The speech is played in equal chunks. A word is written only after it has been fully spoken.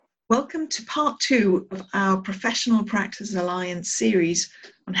Welcome to part 2 of our Professional Practice Alliance series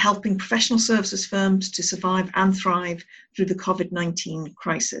on helping professional services firms to survive and thrive through the COVID-19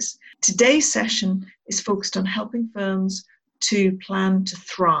 crisis. Today's session is focused on helping firms to plan to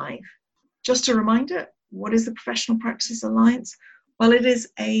thrive. Just a reminder, what is the Professional Practices Alliance? Well, it is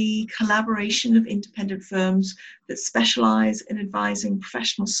a collaboration of independent firms that specialise in advising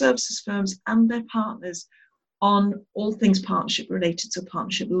professional services firms and their partners on all things partnership related, so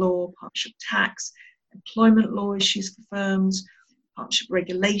partnership law, partnership tax, employment law issues for firms, partnership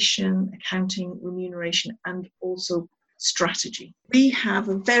regulation, accounting, remuneration, and also strategy. We have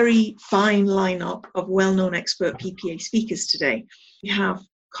a very fine lineup of well-known expert PPA speakers today. We have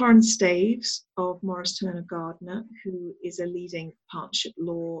Corin Staves of Morris Turner Gardner, who is a leading partnership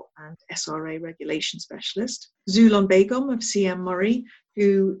law and SRA regulation specialist. Zulon Begum of CM Murray,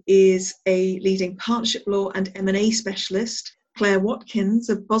 who is a leading partnership law and M&A specialist. Claire Watkins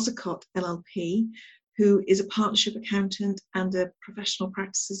of Bozzacott LLP, who is a partnership accountant and a professional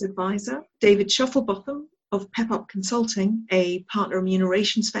practices advisor. David Shufflebotham of Pep-Up Consulting, a partner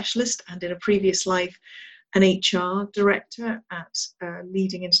remuneration specialist and in a previous life an HR director at a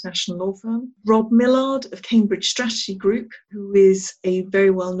leading international law firm. Rob Millard of Cambridge Strategy Group, who is a very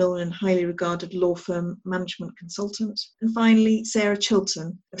well-known and highly regarded law firm management consultant. And finally, Sarah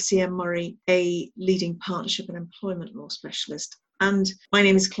Chilton of CM Murray, a leading partnership and employment law specialist. And my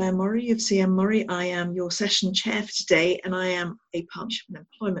name is Claire Murray of CM Murray. I am your session chair for today, and I am a partnership and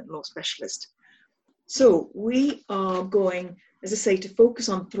employment law specialist. So we are going, as I say, to focus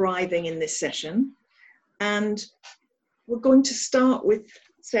on thriving in this session. And we're going to start with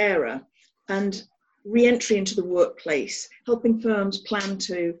Sarah and re-entry into the workplace, helping firms plan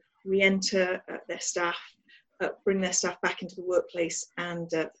to re-enter their staff, bring their staff back into the workplace and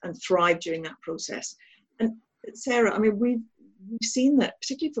thrive during that process. And Sarah, I mean, we've seen that,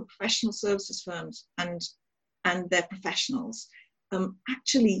 particularly for professional services firms and their professionals,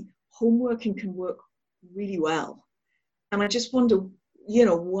 actually home working can work really well. And I just wonder, you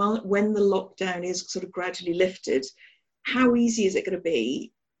know, when the lockdown is sort of gradually lifted, how easy is it going to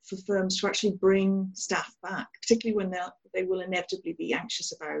be for firms to actually bring staff back, particularly when they will inevitably be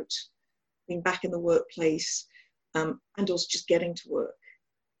anxious about being back in the workplace and also just getting to work?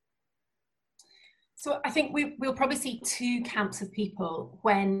 So I think we'll probably see two camps of people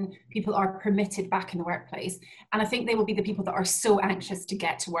when people are permitted back in the workplace. And I think they will be the people that are so anxious to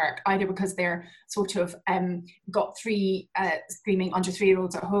get to work, either because they're sort of got three screaming under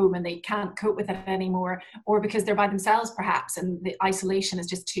 3-year-olds at home and they can't cope with it anymore, or because they're by themselves perhaps and the isolation is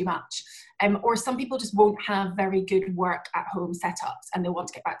just too much. Or some people just won't have very good work at home setups and they'll want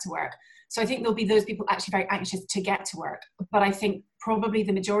to get back to work. So I think there'll be those people actually very anxious to get to work. But I think probably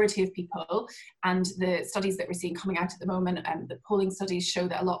the majority of people, and the studies that we're seeing coming out at the moment, the polling studies show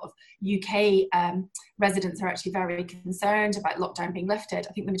that a lot of UK residents are actually very concerned about lockdown being lifted.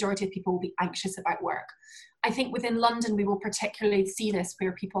 I think the majority of people will be anxious about work. I think within London, we will particularly see this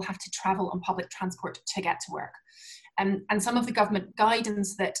where people have to travel on public transport to get to work. And some of the government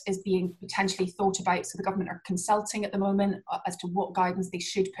guidance that is being potentially thought about, so the government are consulting at the moment as to what guidance they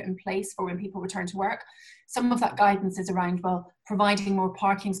should put in place for when people return to work. Some of that guidance is around, well, providing more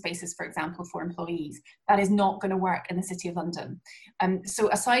parking spaces, for example, for employees. That is not going to work in the City of London.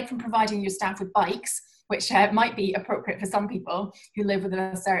 So aside from providing your staff with bikes, which might be appropriate for some people who live within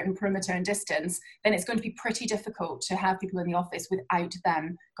a certain perimeter and distance, then it's going to be pretty difficult to have people in the office without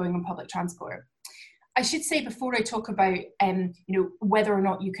them going on public transport. I should say before I talk about whether or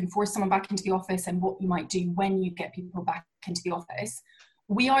not you can force someone back into the office and what you might do when you get people back into the office,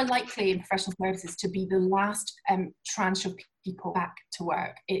 we are likely in professional services to be the last tranche of people back to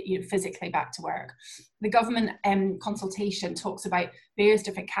work, physically back to work. The government consultation talks about various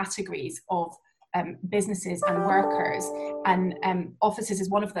different categories of businesses and workers, and offices is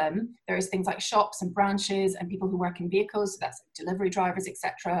one of them. There's things like shops and branches and people who work in vehicles, so that's delivery drivers,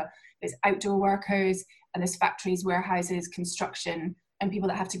 etc. There's outdoor workers, and there's factories, warehouses, construction, and people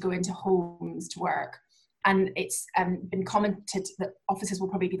that have to go into homes to work. And it's been commented that offices will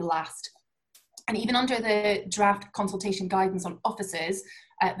probably be the last. And even under the draft consultation guidance on offices,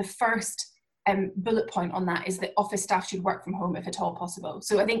 the first bullet point on that is that office staff should work from home if at all possible.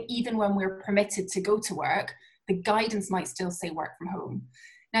 So I think even when we're permitted to go to work, the guidance might still say work from home.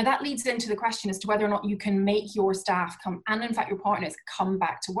 Now that leads into the question as to whether or not you can make your staff come, and in fact your partners, come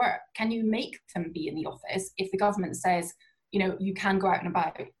back to work. Can you make them be in the office if the government says, you can go out and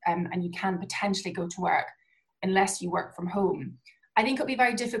about and you can potentially go to work unless you work from home? I think it'll be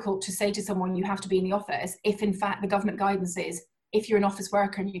very difficult to say to someone you have to be in the office if in fact the government guidance is if you're an office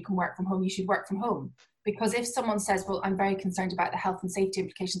worker and you can work from home, you should work from home. Because if someone says, well, I'm very concerned about the health and safety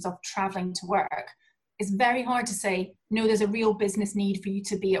implications of traveling to work, it's very hard to say, no, there's a real business need for you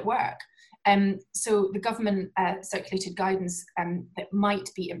to be at work. So the government circulated guidance that might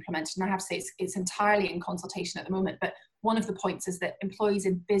be implemented, and I have to say it's entirely in consultation at the moment, but one of the points is that employees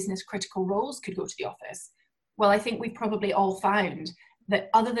in business critical roles could go to the office. Well, I think we've probably all found that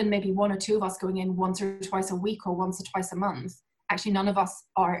other than maybe one or two of us going in once or twice a week or once or twice a month, actually none of us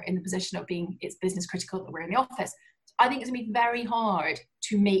are in the position of being it's business critical that we're in the office. So I think it's going to be very hard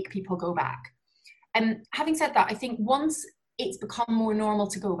to make people go back. And having said that, I think once it's become more normal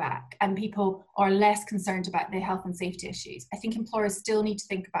to go back and people are less concerned about their health and safety issues, I think employers still need to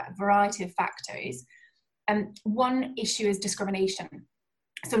think about a variety of factors. One issue is discrimination.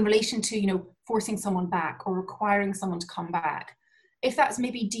 So in relation to, forcing someone back or requiring someone to come back, if that's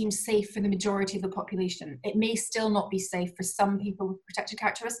maybe deemed safe for the majority of the population, it may still not be safe for some people with protected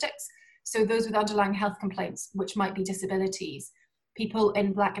characteristics. So those with underlying health complaints, which might be disabilities, people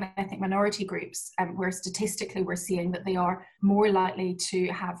in Black and ethnic minority groups, where statistically we're seeing that they are more likely to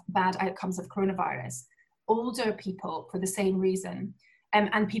have bad outcomes of coronavirus, older people for the same reason,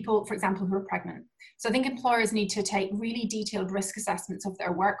 and people, for example, who are pregnant. So I think employers need to take really detailed risk assessments of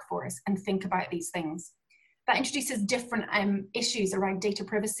their workforce and think about these things. That introduces different issues around data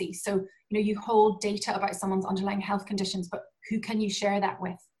privacy. So, you hold data about someone's underlying health conditions, but who can you share that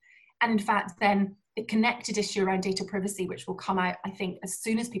with? And in fact, then the connected issue around data privacy, which will come out, I think, as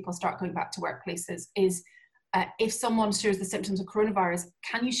soon as people start going back to workplaces, is if someone shows the symptoms of coronavirus,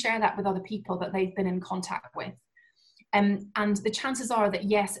 can you share that with other people that they've been in contact with? And the chances are that,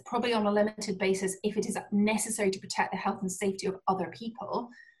 yes, probably on a limited basis, if it is necessary to protect the health and safety of other people,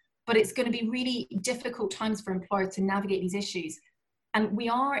 but it's going to be really difficult times for employers to navigate these issues. And we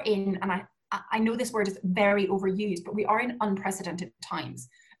are in, and I know this word is very overused, but we are in unprecedented times.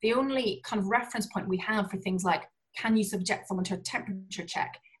 The only kind of reference point we have for things like, can you subject someone to a temperature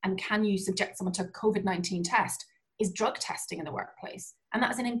check and can you subject someone to a COVID-19 test, is drug testing in the workplace. And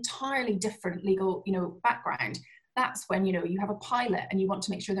that's an entirely different legal, background. That's when, you have a pilot and you want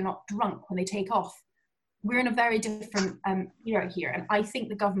to make sure they're not drunk when they take off. We're in a very different era here. And I think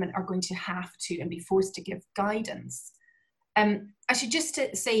the government are going to have to and be forced to give guidance. I should just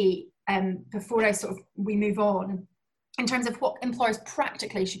say, before we move on, in terms of what employers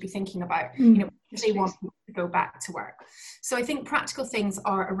practically should be thinking about, if they want to go back to work. So I think practical things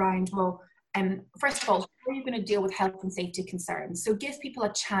are around, first of all, how are you going to deal with health and safety concerns? So give people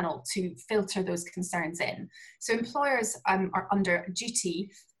a channel to filter those concerns in. So employers are under duty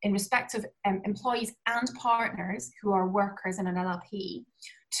in respect of employees and partners who are workers in an LLP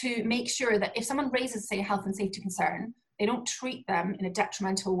to make sure that if someone raises, say, a health and safety concern, they don't treat them in a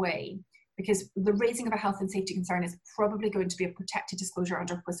detrimental way, because the raising of a health and safety concern is probably going to be a protected disclosure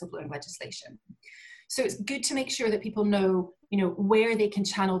under whistleblowing legislation. So it's good to make sure that people know, where they can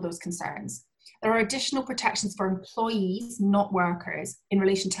channel those concerns. There are additional protections for employees, not workers, in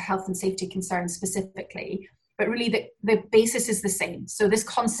relation to health and safety concerns specifically, but really the basis is the same. So this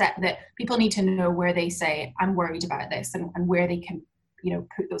concept that people need to know where they say, I'm worried about this, and where they can,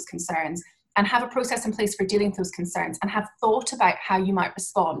 put those concerns, and have a process in place for dealing with those concerns, and have thought about how you might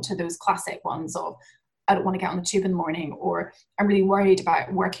respond to those classic ones of, I don't want to get on the tube in the morning, or I'm really worried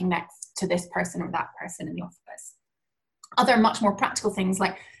about working next to this person or that person in the office. Other much more practical things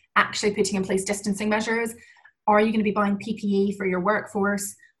like actually putting in place distancing measures. Are you going to be buying PPE for your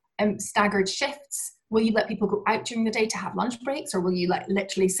workforce? Staggered shifts. Will you let people go out during the day to have lunch breaks, or will you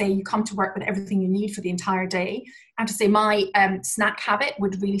literally say you come to work with everything you need for the entire day? I have to say my snack habit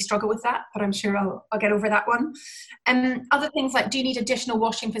would really struggle with that, but I'm sure I'll get over that one. Other things like, do you need additional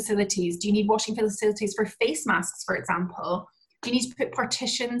washing facilities? Do you need washing facilities for face masks, for example? Do you need to put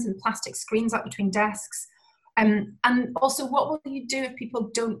partitions and plastic screens up between desks? And also, what will you do if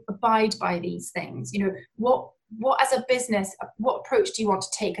people don't abide by these things? What as a business, what approach do you want to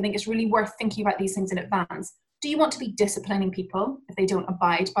take? I think it's really worth thinking about these things in advance. Do you want to be disciplining people if they don't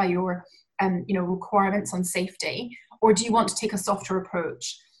abide by your requirements on safety? Or do you want to take a softer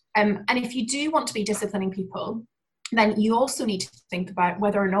approach? And if you do want to be disciplining people, then you also need to think about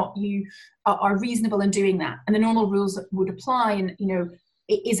whether or not you are reasonable in doing that. And the normal rules would apply. And,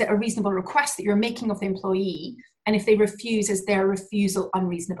 is it a reasonable request that you're making of the employee? And if they refuse, is their refusal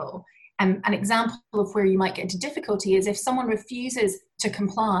unreasonable? An example of where you might get into difficulty is if someone refuses to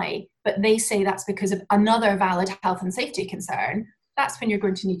comply, but they say that's because of another valid health and safety concern, that's when you're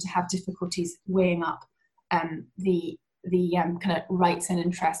going to need to have difficulties weighing up the kind of rights and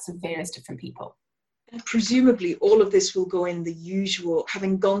interests of various different people. And presumably all of this will go in the usual,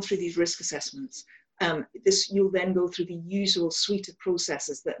 having gone through these risk assessments, this, you'll then go through the usual suite of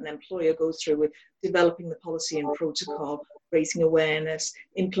processes that an employer goes through with developing the policy and protocol, raising awareness,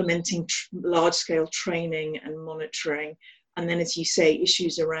 implementing large-scale training and monitoring, and then, as you say,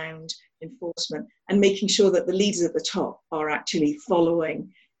 issues around enforcement and making sure that the leaders at the top are actually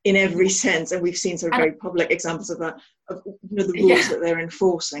following in every sense. And we've seen some very public examples of that, of the rules that they're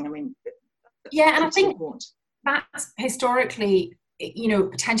enforcing. I mean, and I think that's historically,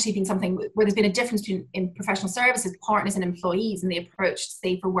 potentially been something where there's been a difference in professional services partners and employees and the approach,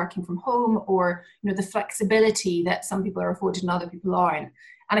 say, for working from home, or the flexibility that some people are afforded and other people aren't.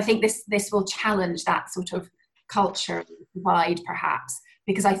 And I think this will challenge that sort of culture divide, perhaps,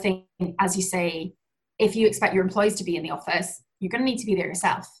 because I think, as you say, if you expect your employees to be in the office, you're going to need to be there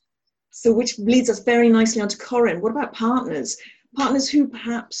yourself. So, which leads us very nicely on to Corinne. What about partners? Partners who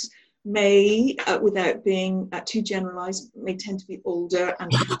perhaps may, without being too generalised, may tend to be older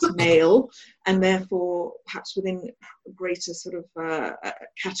and perhaps male, and therefore perhaps within a greater sort of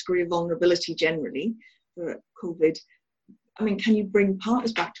category of vulnerability generally for COVID. I mean, can you bring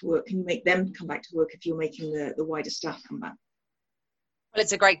partners back to work? Can you make them come back to work if you're making the wider staff come back? Well,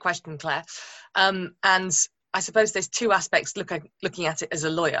 it's a great question, Claire. And I suppose there's two aspects looking at it as a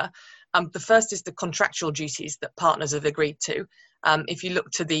lawyer. The first is the contractual duties that partners have agreed to. If you look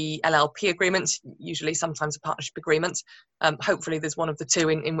to the LLP agreements, usually sometimes a partnership agreement, hopefully there's one of the two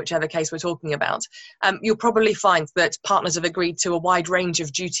in whichever case we're talking about, you'll probably find that partners have agreed to a wide range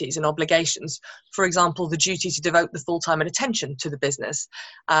of duties and obligations. For example, the duty to devote the full time and attention to the business,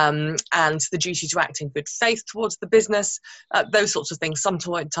 and the duty to act in good faith towards the business, those sorts of things,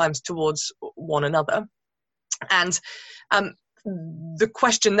 sometimes towards one another. And the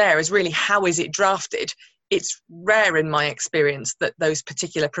question there is really, how is it drafted? It's rare in my experience that those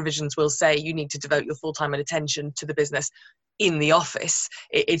particular provisions will say you need to devote your full time and attention to the business in the office.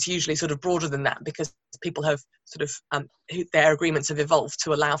 It's usually sort of broader than that, because people have sort of, their agreements have evolved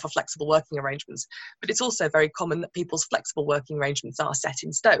to allow for flexible working arrangements. But it's also very common that people's flexible working arrangements are set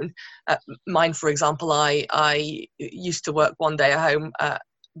in stone. Mine, for example, I used to work one day at home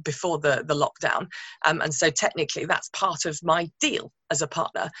before the lockdown, and so technically that's part of my deal as a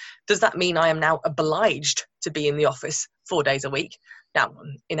partner. Does that mean I am now obliged to be in the office 4 days a week? Now,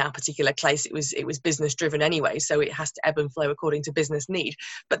 in our particular case, it was business driven anyway, so it has to ebb and flow according to business need.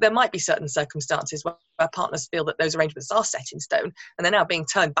 But there might be certain circumstances where partners feel that those arrangements are set in stone, and they're now being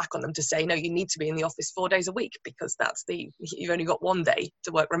turned back on them to say, no, you need to be in the office 4 days a week because you've only got 1 day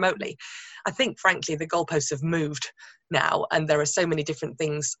to work remotely. I think, frankly, the goalposts have moved now, and there are so many different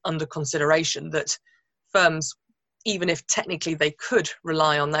things under consideration that firms, even if technically they could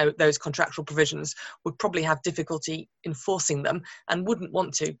rely on those contractual provisions, would probably have difficulty enforcing them and wouldn't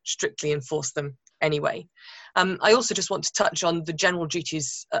want to strictly enforce them anyway. I also just want to touch on the general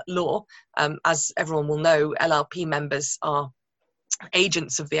duties at law. As everyone will know, LLP members are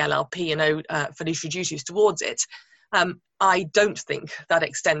agents of the LLP and owe fiduciary duties towards it. I don't think that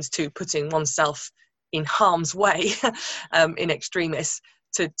extends to putting oneself in harm's way in extremis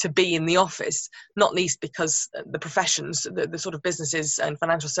to be in the office, not least because the professions, the sort of businesses and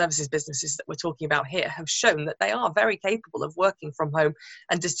financial services businesses that we're talking about here have shown that they are very capable of working from home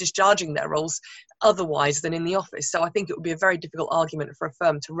and just discharging their roles otherwise than in the office. So I think it would be a very difficult argument for a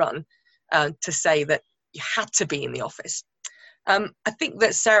firm to run to say that you had to be in the office. I think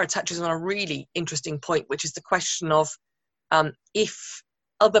that Sarah touches on a really interesting point, which is the question of if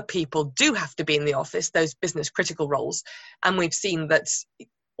other people do have to be in the office, those business critical roles. And we've seen that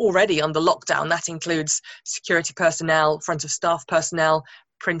already under lockdown, that includes security personnel, front of staff personnel,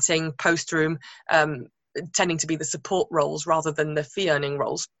 printing, post room, tending to be the support roles rather than the fee earning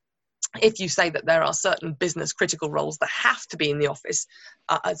roles. If you say that there are certain business critical roles that have to be in the office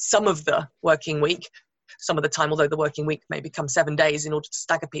some of the working week, some of the time, although the working week may become 7 days in order to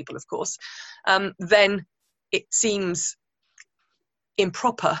stagger people, of course, then it seems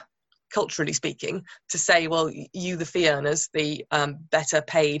improper, culturally speaking, to say, well, you, the fee earners, the better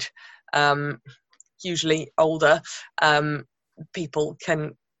paid, usually older people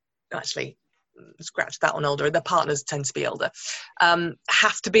can actually scratch that one older. Their partners tend to be older,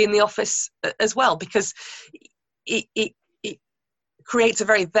 have to be in the office as well, because it creates a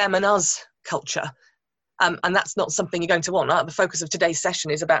very them and us culture. And that's not something you're going to want. The focus of today's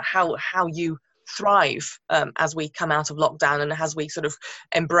session is about how you thrive as we come out of lockdown and as we sort of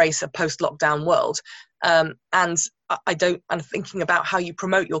embrace a post-lockdown world. And I'm thinking about how you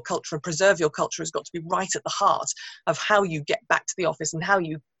promote your culture and preserve your culture has got to be right at the heart of how you get back to the office and how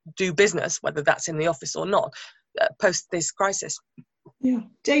you do business, whether that's in the office or not, post this crisis. Yeah,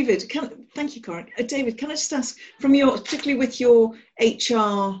 David, thank you, Corinne. David, can I just ask, from particularly with your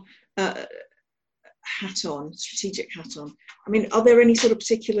HR hat on, strategic hat on, I mean, are there any sort of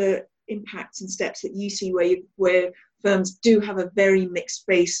particular impacts and steps that you see where firms do have a very mixed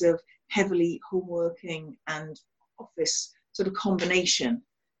base of heavily home working and office sort of combination? Are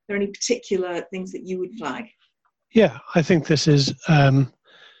there any particular things that you would flag? Yeah, I think this is a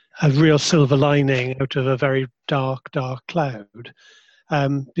real silver lining out of a very dark cloud.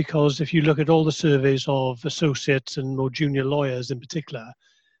 Because if you look at all the surveys of associates and more junior lawyers in particular,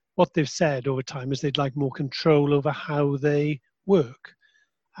 what they've said over time is they'd like more control over how they work.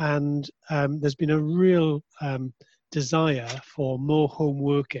 And there's been a real desire for more home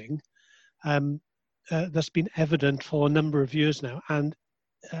working that's been evident for a number of years now, and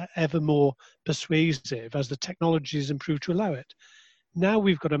ever more persuasive as the technologies improve to allow it. Now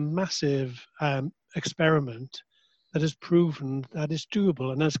we've got a massive experiment that has proven that it's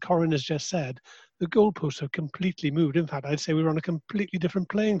doable. And as Corinne has just said, the goalposts have completely moved. In fact, I'd say we're on a completely different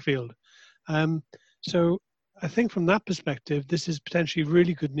playing field. So I think from that perspective, this is potentially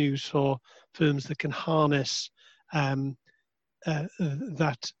really good news for firms that can harness that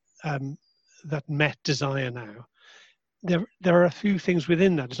Met desire now. There are a few things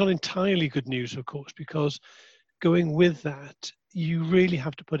within that. It's not entirely good news, of course, because going with that, you really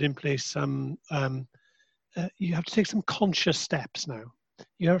have to put in place some you have to take some conscious steps now.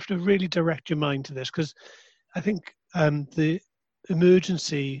 You have to really direct your mind to this, because I think the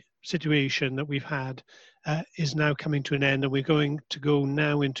emergency situation that we've had is now coming to an end, and we're going to go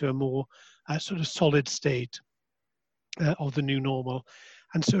now into a more sort of solid state of the new normal.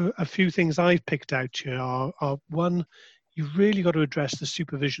 And so a few things I've picked out here are one, you've really got to address the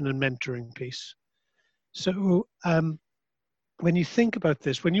supervision and mentoring piece. So when you think about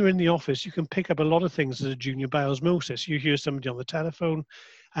this, when you're in the office, you can pick up a lot of things as a junior by osmosis. You hear somebody on the telephone,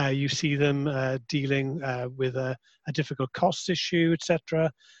 you see them dealing with a difficult costs issue,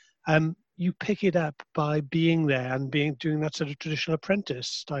 etc. You pick it up by being there and doing that sort of traditional apprentice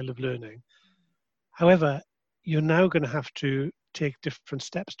style of learning. However, you're now going to have to take different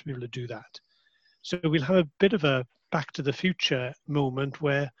steps to be able to do that. So we'll have a bit of a back to the future moment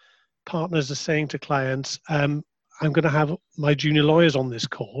where partners are saying to clients, I'm going to have my junior lawyers on this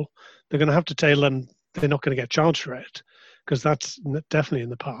call. They're going to have to tell them they're not going to get charged for it, because that's definitely in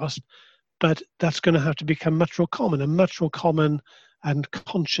the past. But that's going to have to become much more common, a much more common and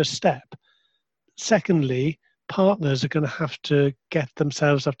conscious step. Secondly, partners are going to have to get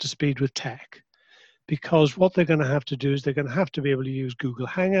themselves up to speed with tech, because what they're going to have to do is they're going to have to be able to use Google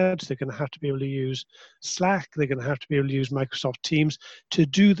Hangouts, they're going to have to be able to use Slack, they're going to have to be able to use Microsoft Teams to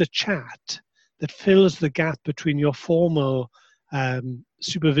do the chat that fills the gap between your formal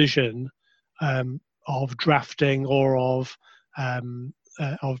supervision of drafting or of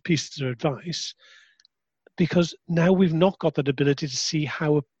pieces of advice, because now we've not got that ability to see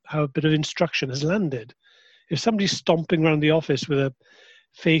how a bit of instruction has landed. If somebody's stomping around the office with a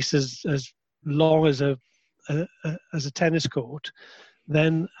face as long as a tennis court,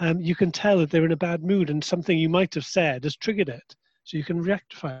 then you can tell that they're in a bad mood, and something you might have said has triggered it, so you can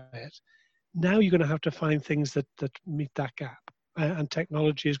rectify it. Now you're going to have to find things that meet that gap, and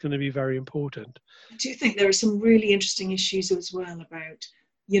technology is going to be very important. I do think there are some really interesting issues as well about,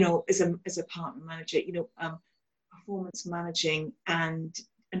 as a partner manager, performance managing and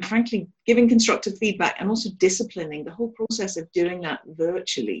frankly giving constructive feedback, and also disciplining. The whole process of doing that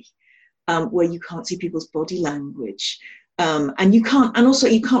virtually, where you can't see people's body language, and you can't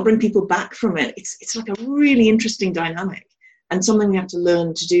bring people back from it. It's like a really interesting dynamic, and something we have to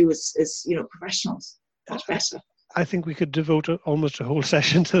learn to do as professionals. Much better. I think we could devote almost a whole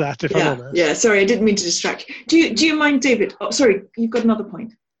session to that, if I'm honest. Yeah, sorry, I didn't mean to distract you. Do you mind, David? Oh, sorry, you've got another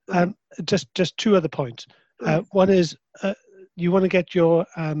point. Just two other points. One is you want to get your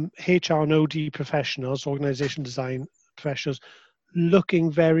HR and OD professionals, organization design professionals, looking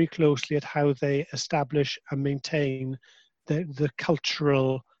very closely at how they establish and maintain the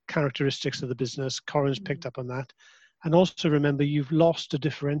cultural characteristics of the business. Corinne's picked up on that. And also remember, you've lost a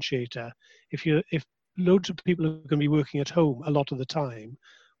differentiator. If loads of people are going to be working at home a lot of the time,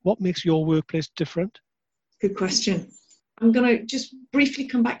 what makes your workplace different? Good question. I'm going to just briefly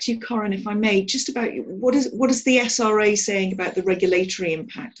come back to you, Corinne, if I may, just about what is the SRA saying about the regulatory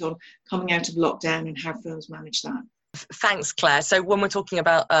impact on coming out of lockdown and how firms manage that? Thanks, Claire. So when we're talking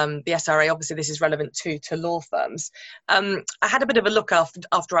about the SRA, obviously this is relevant to law firms. I had a bit of a look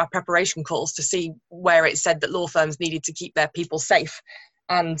after our preparation calls to see where it said that law firms needed to keep their people safe.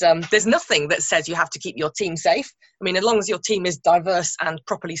 And there's nothing that says you have to keep your team safe. I mean, as long as your team is diverse and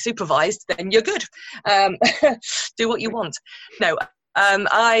properly supervised, then you're good. Do what you want. No,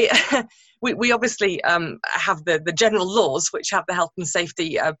 we obviously have the general laws, which have the health and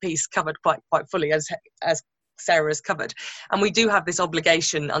safety piece covered quite fully, as Sarah has covered. And we do have this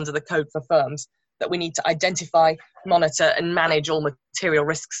obligation under the code for firms that we need to identify, monitor and manage all material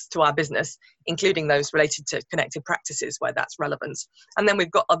risks to our business, including those related to connected practices where that's relevant. And then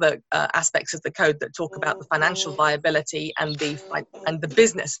we've got other aspects of the code that talk about the financial viability and the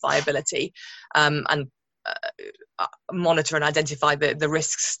business viability, and monitor and identify the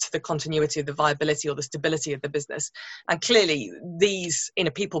risks to the continuity of the viability or the stability of the business. And clearly these, in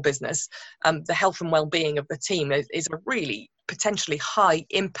a people business, the health and well-being of the team is a really potentially high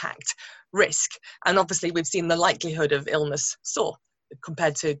impact risk. And obviously we've seen the likelihood of illness soar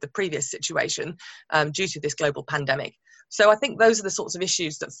compared to the previous situation due to this global pandemic. So I think those are the sorts of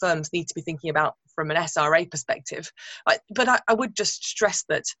issues that firms need to be thinking about from an SRA perspective. But I would just stress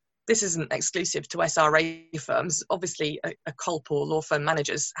that this isn't exclusive to SRA firms. Obviously, a COLP or law firm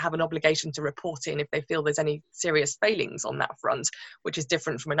managers have an obligation to report in if they feel there's any serious failings on that front, which is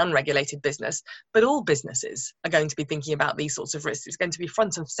different from an unregulated business. But all businesses are going to be thinking about these sorts of risks. It's going to be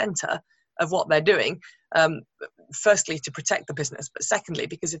front and centre of what they're doing, firstly, to protect the business, but secondly,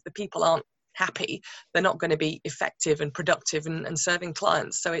 because if the people aren't happy, they're not going to be effective and productive and serving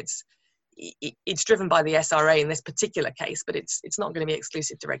clients. So it's driven by the SRA in this particular case, but it's not going to be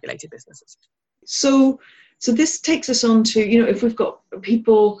exclusive to regulated businesses. So this takes us on to, if we've got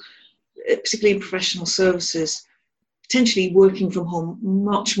people, particularly in professional services, potentially working from home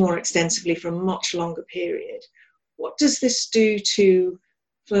much more extensively for a much longer period, what does this do to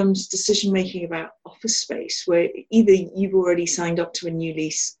firms' decision making about office space, where either you've already signed up to a new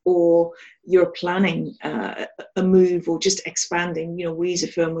lease or you're planning a move or just expanding? We as a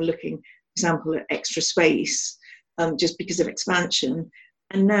firm were looking, for example, at extra space just because of expansion.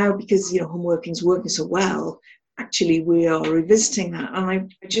 And now because home working is working so well, actually we are revisiting that. And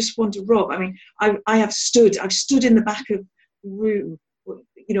I just wonder, Rob, I've stood in the back of the room,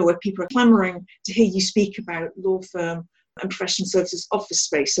 where people are clamouring to hear you speak about law firm and professional services office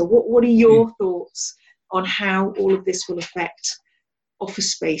space. So what are your thoughts on how all of this will affect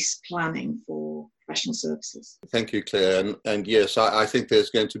office space planning for professional services? Thank you, Claire. And yes, I think there's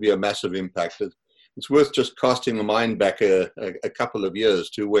going to be a massive impact. It's worth just casting the mind back a couple of years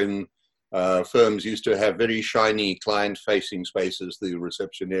to when firms used to have very shiny client-facing spaces, the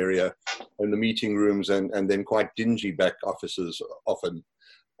reception area and the meeting rooms, and then quite dingy back offices often.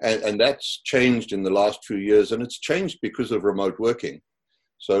 And that's changed in the last few years, and it's changed because of remote working.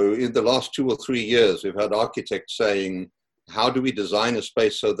 So in the last 2 or 3 years, we've had architects saying, how do we design a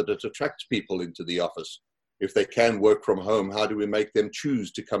space so that it attracts people into the office? If they can work from home, how do we make them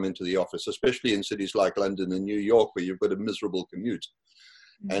choose to come into the office, especially in cities like London and New York, where you've got a miserable commute?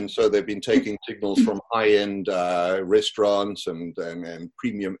 And so they've been taking signals from high-end restaurants and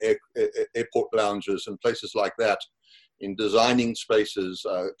premium airport lounges and places like that, in designing spaces,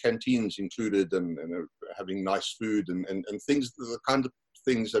 canteens included, and having nice food and things, the kind of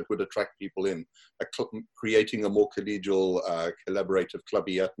things that would attract people in, creating a more collegial, collaborative,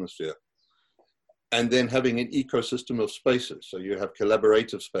 clubby atmosphere. And then having an ecosystem of spaces. So you have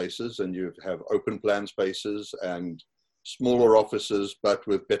collaborative spaces and you have open plan spaces and smaller offices, but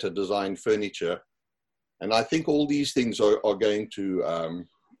with better designed furniture. And I think all these things are going to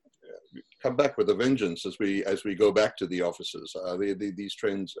come back with a vengeance as we go back to the offices. These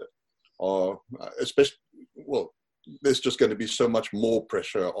trends are, especially, well, there's just going to be so much more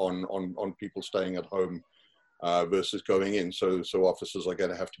pressure on people staying at home versus going in. So offices are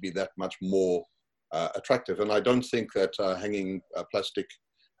going to have to be that much more attractive. And I don't think that hanging plastic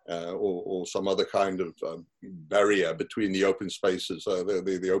or some other kind of barrier between the open spaces,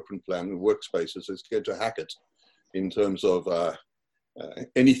 the open plan workspaces, is going to hack it in terms of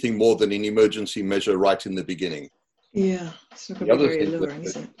anything more than an emergency measure right in the beginning. Yeah, it's not going to be very alluring,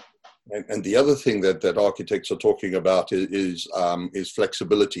 is it? And the other thing that architects are talking about is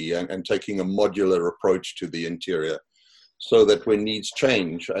flexibility and taking a modular approach to the interior, so that when needs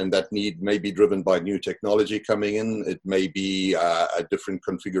change, and that need may be driven by new technology coming in, it may be a different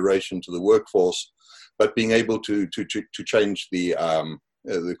configuration to the workforce, but being able to change the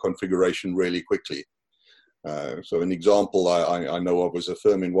configuration really quickly. So an example I know of was a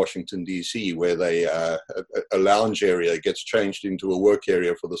firm in Washington, D.C., where a lounge area gets changed into a work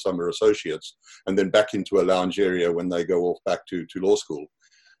area for the summer associates, and then back into a lounge area when they go off back to law school.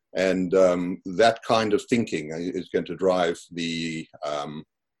 And that kind of thinking is going to drive the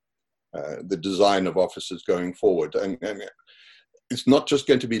design of offices going forward. And it's not just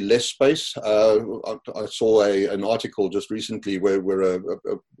going to be less space. I saw an article just recently where a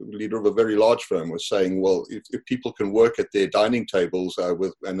leader of a very large firm was saying, well, if people can work at their dining tables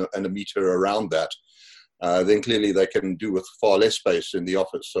and a meter around that, then clearly they can do with far less space in the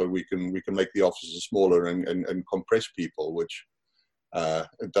office. So we can make the offices smaller and compress people, which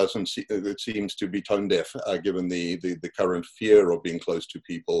it seems to be tone deaf given the current fear of being close to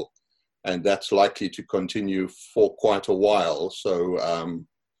people. And that's likely to continue for quite a while. So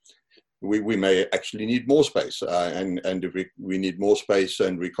we may actually need more space. And if we need more space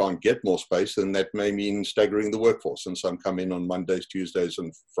and we can't get more space, then that may mean staggering the workforce. And some come in on Mondays, Tuesdays,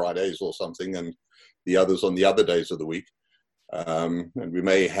 and Fridays or something, and the others on the other days of the week. And we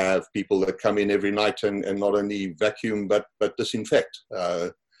may have people that come in every night and not only vacuum, but disinfect.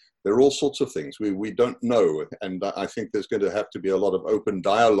 There are all sorts of things we don't know, and I think there's going to have to be a lot of open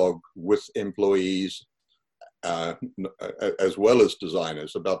dialogue with employees as well as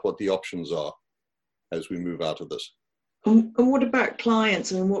designers about what the options are as we move out of this. And what about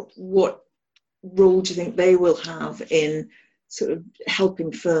clients? I mean, what role do you think they will have in sort of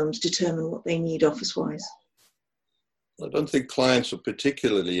helping firms determine what they need office-wise? I don't think clients are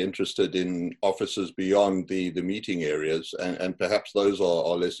particularly interested in offices beyond the meeting areas, and perhaps those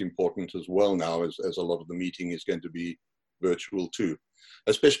are less important as well now, as a lot of the meeting is going to be virtual too,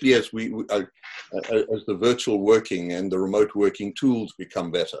 especially as as the virtual working and the remote working tools become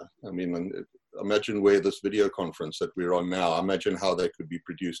better. I mean, imagine where this video conference that we're on now, imagine how they could be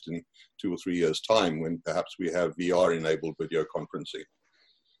produced in 2 or 3 years' time when perhaps we have VR-enabled video conferencing.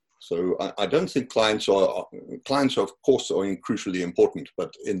 So I don't think clients of course are crucially important,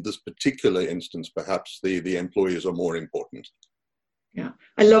 but in this particular instance, perhaps the employees are more important. Yeah,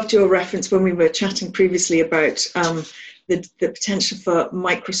 I loved your reference when we were chatting previously about the potential for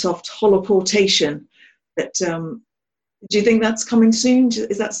Microsoft holoportation. That do you think that's coming soon?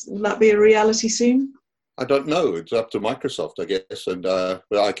 Will that be a reality soon? I don't know. It's up to Microsoft, I guess. And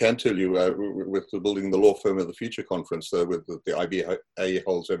but I can tell you, with the Building the Law Firm of the Future conference with the IBA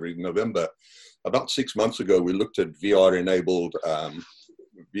holds every November, about 6 months ago, we looked at VR-enabled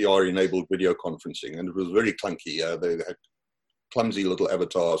video conferencing, and it was very clunky. They had clumsy little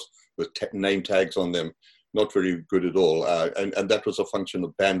avatars with name tags on them, not very good at all. And that was a function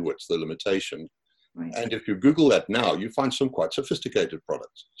of bandwidth, the limitation. Right. And if you Google that now, you find some quite sophisticated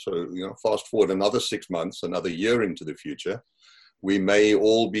products. So, fast forward another 6 months, another year into the future, we may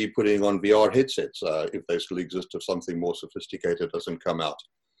all be putting on VR headsets if they still exist, if something more sophisticated doesn't come out,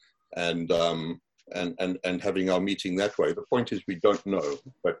 and having our meeting that way. The point is, we don't know,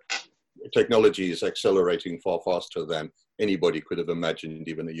 but technology is accelerating far faster than anybody could have imagined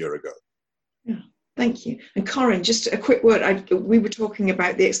even a year ago. Yeah. Thank you. And Corinne, just a quick word. We were talking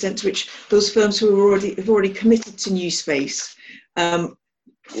about the extent to which those firms who have already committed to new space,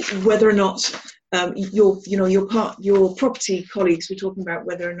 whether or not your property colleagues were talking about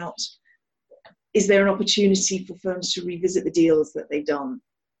whether or not is there an opportunity for firms to revisit the deals that they've done.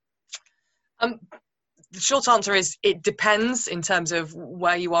 The short answer is it depends in terms of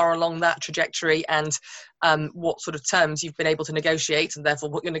where you are along that trajectory and what sort of terms you've been able to negotiate, and therefore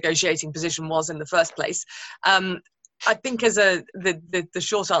what your negotiating position was in the first place. I think the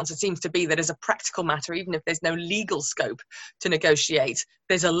short answer seems to be that as a practical matter, even if there's no legal scope to negotiate,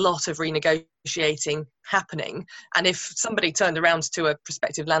 there's a lot of renegotiating happening. And if somebody turned around to a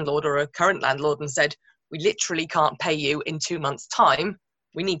prospective landlord or a current landlord and said, we literally can't pay you in 2 months' time,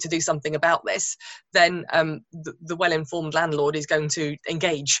 we need to do something about this, then the well-informed landlord is going to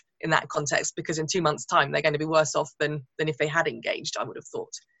engage in that context, because in 2 months' time, they're going to be worse off than if they had engaged, I would have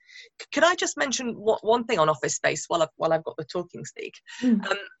thought. Could I just mention one thing on office space while I've got the talking stick?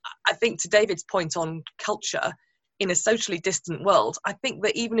 I think to David's point on culture, in a socially distant world, I think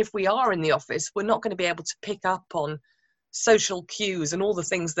that even if we are in the office, we're not going to be able to pick up on social cues and all the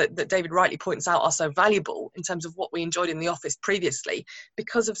things that David rightly points out are so valuable in terms of what we enjoyed in the office previously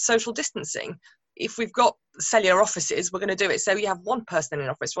because of social distancing. If we've got cellular offices, we're going to do it so you have one person in an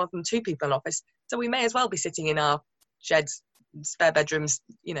office rather than 2 people in an office. So we may as well be sitting in our sheds, spare bedrooms,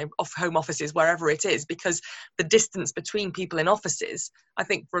 off home offices, wherever it is, because the distance between people in offices, I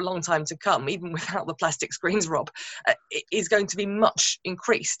think for a long time to come, even without the plastic screens, Rob, is going to be much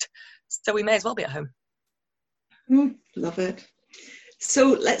increased. So we may as well be at home. Love it.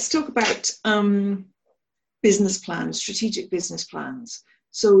 So let's talk about business plans, strategic business plans.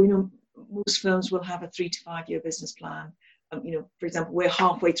 So, most firms will have a 3 to 5 year business plan. For example, we're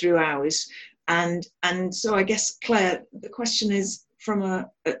halfway through ours. And so I guess, Claire, the question is, from a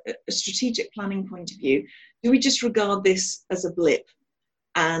strategic planning point of view, do we just regard this as a blip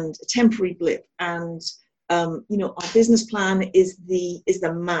and a temporary blip and our business plan is the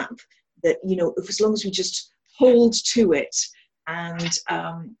map that, if as long as we just hold to it and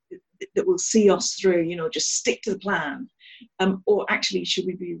that will see us through, just stick to the plan. Or actually, should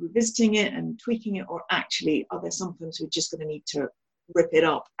we be revisiting it and tweaking it? Or actually, are there some firms who are just going to need to rip it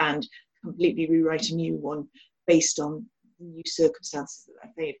up and completely rewrite a new one based on the new circumstances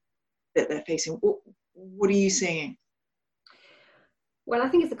that they're facing? What are you seeing? Well, I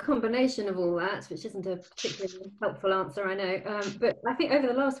think it's a combination of all that, which isn't a particularly helpful answer, I know. But I think over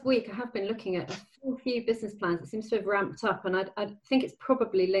the last week, I have been looking at a few business plans. It seems to have ramped up, and I think it's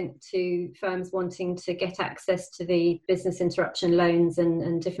probably linked to firms wanting to get access to the business interruption loans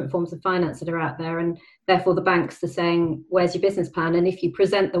and different forms of finance that are out there. And therefore, the banks are saying, where's your business plan? And if you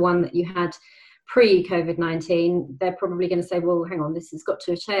present the one that you had pre-COVID-19, they're probably going to say, well, hang on, this has got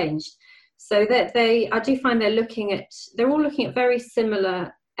to have changed. So that I do find they're all looking at very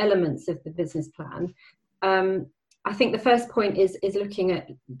similar elements of the business plan. I think the first point is looking at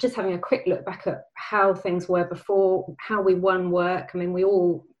just having a quick look back at how things were before, how we won work. I mean, we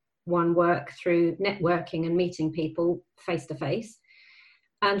all won work through networking and meeting people face to face,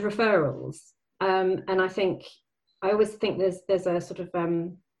 and referrals. And I always think there's a sort of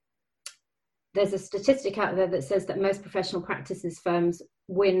there's a statistic out there that says that most professional practices firms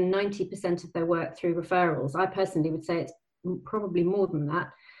win 90% of their work through referrals. I personally would say it's probably more than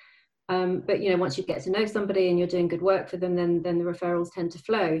that. But once you get to know somebody and you're doing good work for them, then the referrals tend to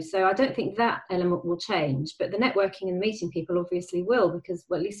flow. So I don't think that element will change, but the networking and meeting people obviously will, because,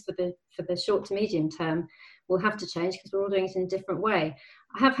 well, at least for the short to medium term, will have to change because we're all doing it in a different way.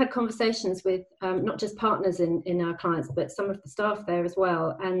 I have had conversations with not just partners in our clients, but some of the staff there as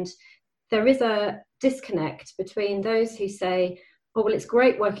well. And there is a disconnect between those who say, oh, well, it's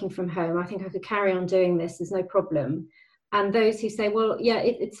great working from home. I think I could carry on doing this. There's no problem. And those who say, well, yeah,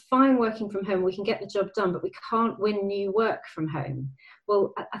 it's fine working from home. We can get the job done, but we can't win new work from home.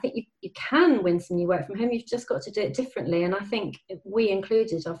 Well, I think you can win some new work from home. You've just got to do it differently. And I think we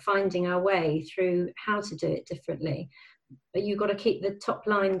included are finding our way through how to do it differently. But you've got to keep the top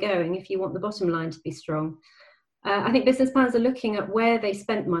line going if you want the bottom line to be strong. I think business plans are looking at where they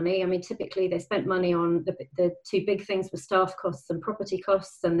spent money. I mean, typically they spent money on the two big things were staff costs and property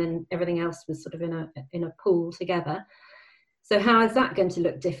costs, and then everything else was sort of in a pool together. So how is that going to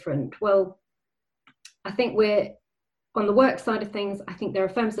look different? Well, I think we're on the work side of things. I think there are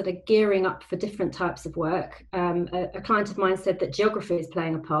firms that are gearing up for different types of work. A client of mine said that geography is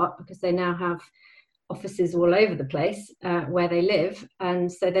playing a part because they now have offices all over the place where they live, and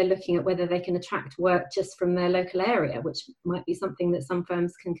so they're looking at whether they can attract work just from their local area, which might be something that some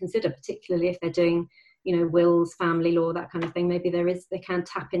firms can consider, particularly if they're doing wills, family law, that kind of thing. Maybe they can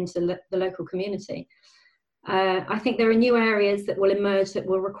tap into the local community. I think there are new areas that will emerge that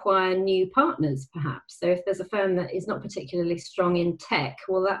will require new partners, perhaps. So if there's a firm that is not particularly strong in tech,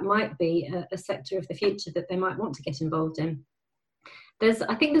 well, that might be a sector of the future that they might want to get involved in.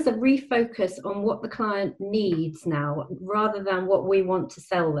 I think there's a refocus on what the client needs now, rather than what we want to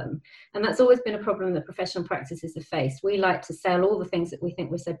sell them. And that's always been a problem that professional practices have faced. We like to sell all the things that we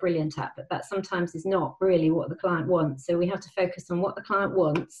think we're so brilliant at, but that sometimes is not really what the client wants. So we have to focus on what the client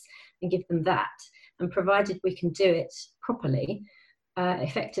wants and give them that. And provided we can do it properly,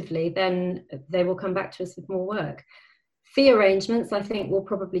 effectively, then they will come back to us with more work. Fee arrangements, I think, will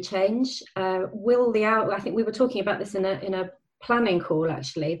probably change. I think we were talking about this in a planning call,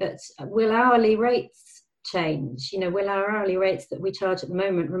 actually, that will hourly rates change? Will our hourly rates that we charge at the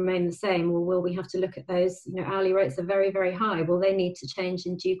moment remain the same, or will we have to look at those? Hourly rates are very, very high. Will they need to change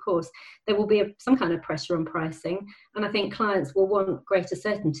in due course? There will be some kind of pressure on pricing, and I think clients will want greater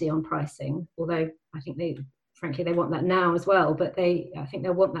certainty on pricing, although I think they want that now as well, but I think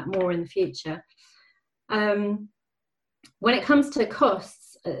they'll want that more in the future. When it comes to costs,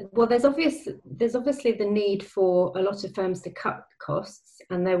 well, there's obviously the need for a lot of firms to cut costs,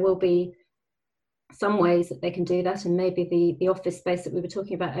 and there will be some ways that they can do that, and maybe the office space that we were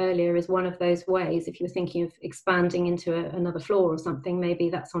talking about earlier is one of those ways. If you're thinking of expanding into another floor or something, maybe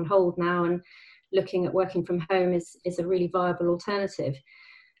that's on hold now, and looking at working from home is a really viable alternative.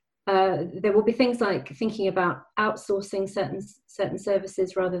 There will be things like thinking about outsourcing certain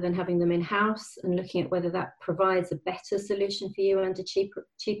services rather than having them in-house, and looking at whether that provides a better solution for you and a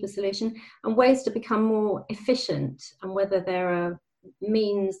cheaper solution, and ways to become more efficient, and whether there are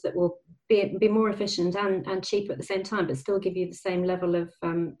means that will be more efficient and cheaper at the same time, but still give you the same level of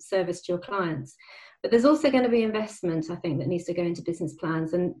service to your clients. But there's also going to be investment, I think, that needs to go into business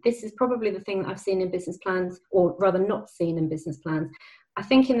plans. And this is probably the thing that I've seen in business plans, or rather not seen in business plans. I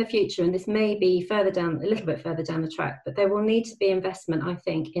think in the future, and this may be a little bit further down the track, but there will need to be investment, I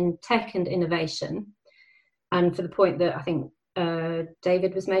think, in tech and innovation. And for the point that I think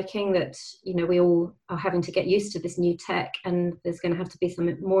David was making, that we all are having to get used to this new tech, and there's going to have to be some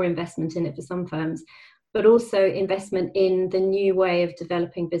more investment in it for some firms, but also investment in the new way of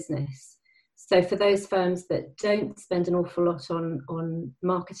developing business. So for those firms that don't spend an awful lot on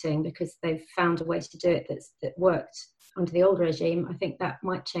marketing because they've found a way to do it that worked under the old regime, I think that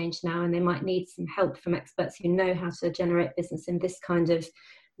might change now, and they might need some help from experts who know how to generate business in this kind of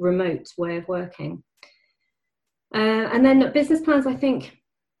remote way of working. And then business plans, I think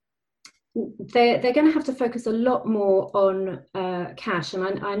they're going to have to focus a lot more on cash.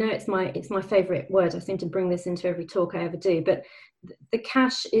 And I know it's my favourite word. I seem to bring this into every talk I ever do. But the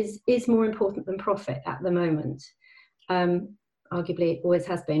cash is more important than profit at the moment. Arguably, it always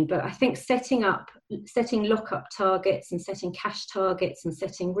has been. But I think setting lock-up targets and setting cash targets and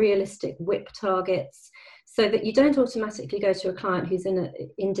setting realistic WIP targets, so that you don't automatically go to a client who's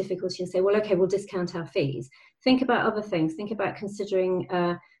in difficulty and say, well, okay, we'll discount our fees. Think about other things. Think about considering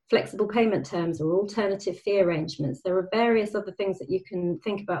flexible payment terms or alternative fee arrangements. There are various other things that you can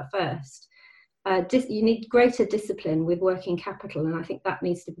think about first. You need greater discipline with working capital, and I think that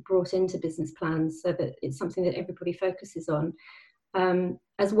needs to be brought into business plans so that it's something that everybody focuses on,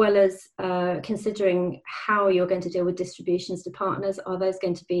 as well as considering how you're going to deal with distributions to partners. Are those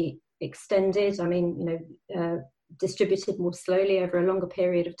going to be extended? I mean, distributed more slowly over a longer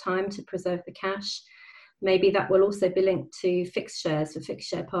period of time to preserve the cash. Maybe that will also be linked to fixed shares for fixed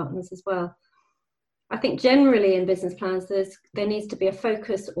share partners as well. I think generally in business plans, there needs to be a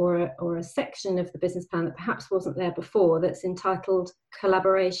focus or a section of the business plan that perhaps wasn't there before, that's entitled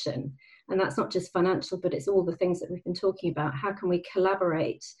collaboration. And that's not just financial, but it's all the things that we've been talking about. How can we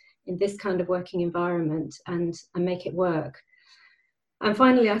collaborate in this kind of working environment and make it work? And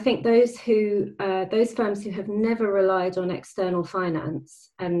finally, I think those firms who have never relied on external finance,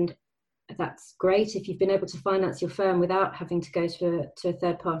 and that's great if you've been able to finance your firm without having to go to a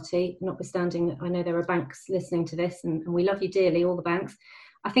third party, notwithstanding, I know there are banks listening to this, and we love you dearly, all the banks.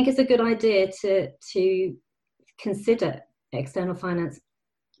 I think it's a good idea to consider external finance,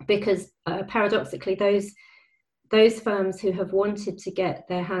 because paradoxically, those firms who have wanted to get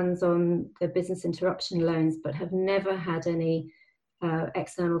their hands on the business interruption loans but have never had any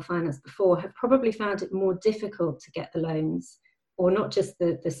external finance before have probably found it more difficult to get the loans, or not just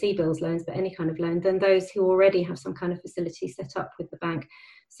the CBILS loans, but any kind of loan, than those who already have some kind of facility set up with the bank.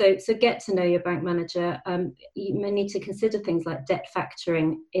 So get to know your bank manager. You may need to consider things like debt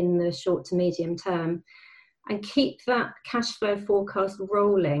factoring in the short to medium term, and keep that cash flow forecast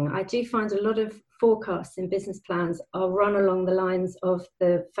rolling. I do find a lot of forecasts in business plans are run along the lines of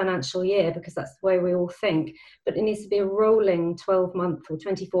the financial year, because that's the way we all think, but it needs to be a rolling 12-month or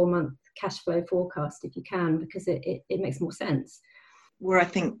 24-month cash flow forecast if you can, because it makes more sense. Where I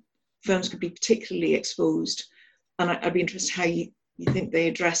think firms could be particularly exposed, and I'd be interested how you think they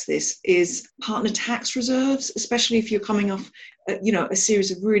address this, is partner tax reserves, especially if you're coming off a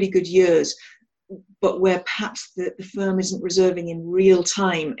series of really good years, but where perhaps the firm isn't reserving in real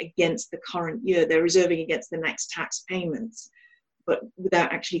time against the current year. They're reserving against the next tax payments, but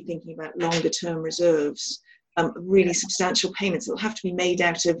without actually thinking about longer term reserves, really substantial payments that will have to be made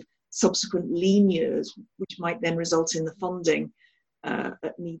out of subsequent lean years, which might then result in the funding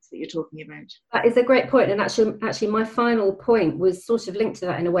needs that you're talking about. That is a great point, and actually my final point was sort of linked to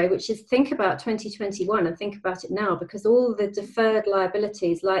that in a way, which is think about 2021 and think about it now, because all the deferred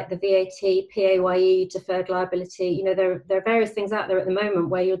liabilities like the VAT, PAYE deferred liability, there are various things out there at the moment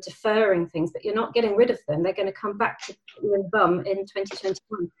where you're deferring things, but you're not getting rid of them. They're going to come back to you in bum in 2021.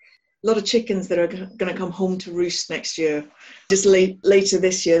 A lot of chickens that are going to come home to roost next year, just later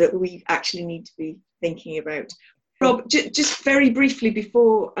this year, that we actually need to be thinking about. Rob, just very briefly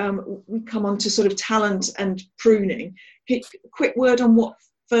before we come on to sort of talent and pruning, a quick word on what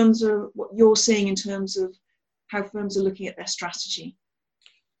you're seeing in terms of how firms are looking at their strategy.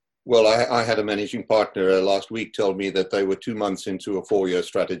 Well, I had a managing partner last week tell me that they were 2 months into a 4-year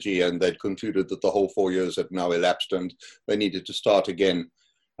strategy, and they'd concluded that the whole 4 years had now elapsed and they needed to start again.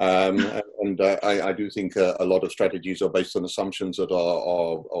 I do think a lot of strategies are based on assumptions that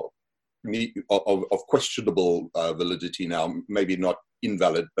are of questionable validity now, maybe not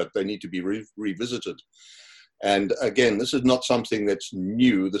invalid, but they need to be revisited. And again, this is not something that's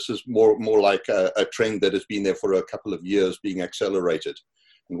new. This is more like a trend that has been there for a couple of years being accelerated.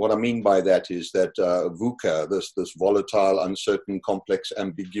 And what I mean by that is that VUCA, this volatile, uncertain, complex,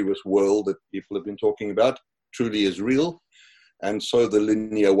 ambiguous world that people have been talking about, truly is real. And so the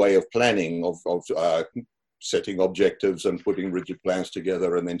linear way of planning, of setting objectives and putting rigid plans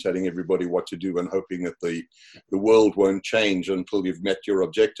together and then telling everybody what to do and hoping that the world won't change until you've met your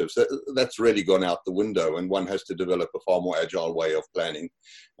objectives. That's really gone out the window, and one has to develop a far more agile way of planning.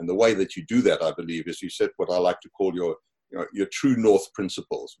 And the way that you do that, I believe, is you set what I like to call your true north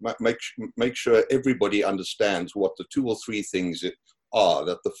principles. Make sure everybody understands what the 2 or 3 things are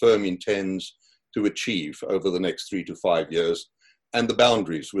that the firm intends to achieve over the next 3 to 5 years, and the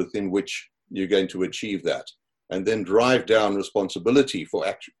boundaries within which you're going to achieve that, and then drive down responsibility for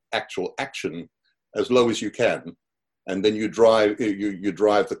actual action as low as you can. And then you drive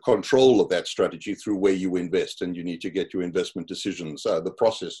the control of that strategy through where you invest, and you need to get your investment decisions, the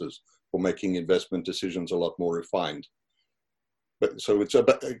processes for making investment decisions a lot more refined. But so it's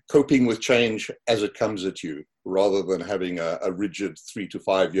about coping with change as it comes at you, rather than having a rigid 3 to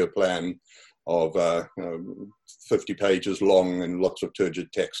 5 year plan of 50 pages long and lots of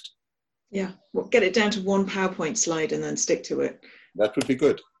turgid text. Yeah, well, get it down to one PowerPoint slide and then stick to it. That would be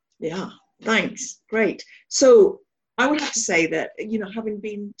good. Yeah, thanks. Great. So I would have to say that, having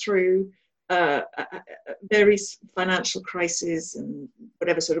been through various financial crises and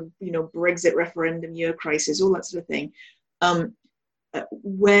whatever sort of, Brexit referendum year crisis, all that sort of thing,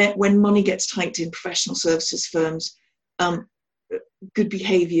 when money gets tight in professional services firms, good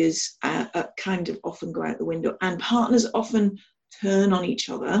behaviours kind of often go out the window, and partners often turn on each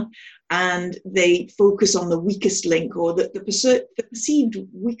other and they focus on the weakest link, or the perceived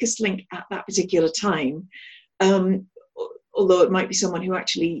weakest link at that particular time, although it might be someone who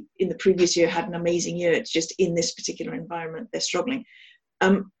actually in the previous year had an amazing year. It's just in this particular environment they're struggling.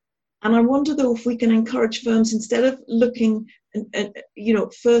 And I wonder, though, if we can encourage firms, instead of looking,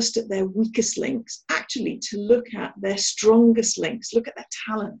 first at their weakest links, actually to look at their strongest links, look at their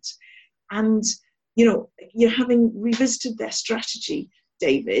talent. And, you're having revisited their strategy,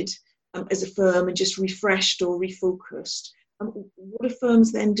 David, as a firm, and just refreshed or refocused. What do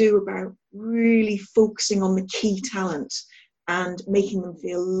firms then do about really focusing on the key talent and making them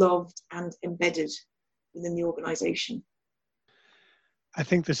feel loved and embedded within the organisation? I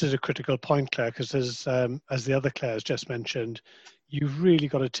think this is a critical point, Claire, because as the other Claire has just mentioned, you've really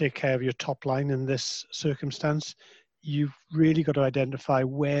got to take care of your top line in this circumstance. You've really got to identify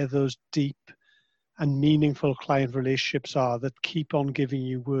where those deep and meaningful client relationships are that keep on giving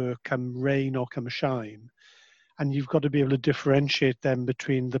you work, come rain or come shine. And you've got to be able to differentiate them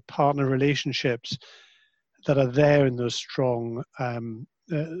between the partner relationships that are there in those strong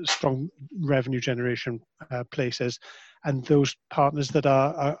revenue generation places, and those partners that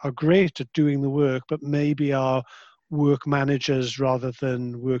are great at doing the work, but maybe are work managers rather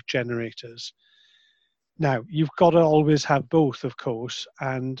than work generators. Now, you've got to always have both, of course,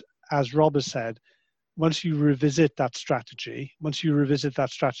 and as Rob has said, once you revisit that strategy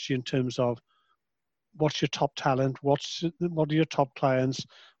in terms of what's your top talent, what are your top clients,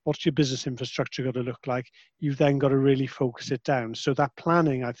 what's your business infrastructure got to look like, you've then got to really focus it down. So that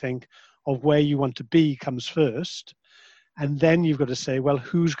planning, I think, of where you want to be comes first. And then you've got to say, well,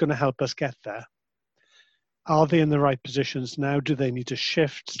 who's going to help us get there? Are they in the right positions now? Do they need to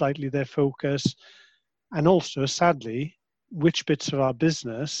shift slightly their focus? And also, sadly, which bits of our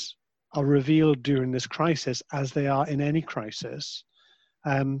business are revealed during this crisis, as they are in any crisis,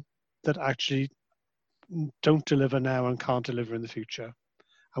 that actually don't deliver now and can't deliver in the future?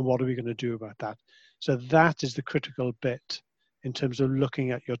 And what are we going to do about that? So that is the critical bit in terms of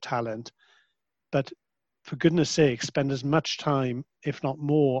looking at your talent. But for goodness sake, spend as much time, if not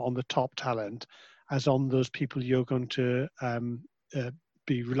more, on the top talent as on those people you're going to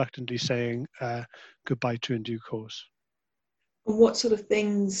be reluctantly saying goodbye to in due course. What sort of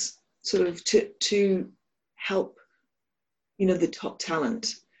things to help, the top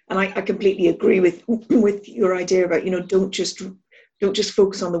talent? And I completely agree with your idea about, don't just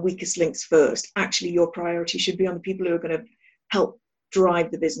focus on the weakest links first. Actually, your priority should be on the people who are going to help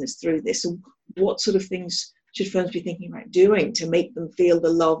drive the business through this. So what sort of things should firms be thinking about doing to make them feel the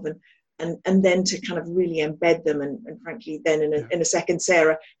love and then to kind of really embed them and frankly then in a second,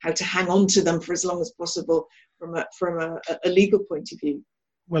 Sarah, how to hang on to them for as long as possible from a legal point of view?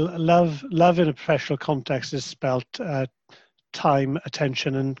 Well, love in a professional context is spelt time,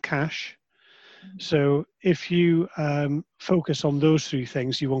 attention and cash. So if you focus on those 3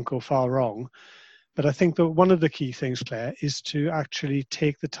 things, you won't go far wrong. But I think that one of the key things, Claire, is to actually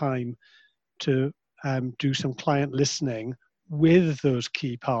take the time to do some client listening with those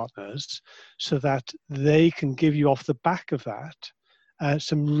key partners so that they can give you off the back of that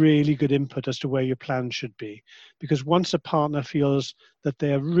some really good input as to where your plan should be. Because once a partner feels that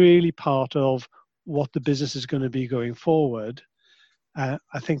they're really part of what the business is going to be going forward, I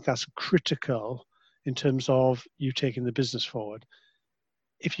think that's critical in terms of you taking the business forward.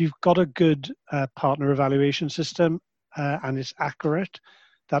 If you've got a good partner evaluation system and it's accurate,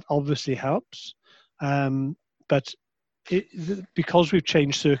 that obviously helps. But because we've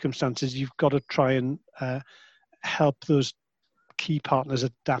changed circumstances, you've got to try and help those key partners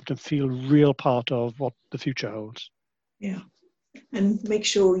adapt and feel real part of what the future holds. Yeah, and make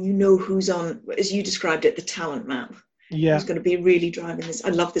sure you know who's on, as you described it, the talent map. Yeah, who's going to be really driving this. I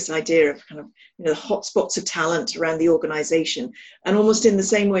love this idea of kind of, you know, the hotspots of talent around the organization, and almost in the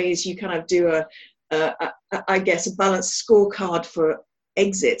same way as you kind of do I guess a balanced scorecard for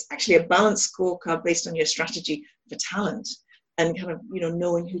exits, actually a balanced scorecard based on your strategy for talent, and kind of, you know,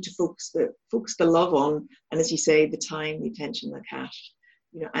 knowing who to focus the love on, and as you say, the time, the attention, the cash,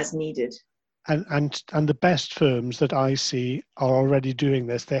 you know, as needed. And the best firms that I see are already doing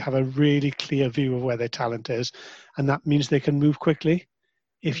this. They have a really clear view of where their talent is, and that means they can move quickly.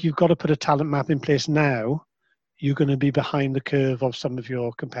 If you've got to put a talent map in place now, you're going to be behind the curve of some of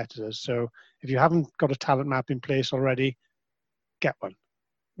your competitors. So if you haven't got a talent map in place already, get one.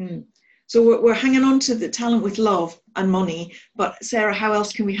 So we're hanging on to the talent with love and money, but Sarah, how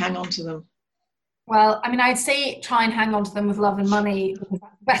else can we hang on to them? Well, I mean, I'd say try and hang on to them with love and money, because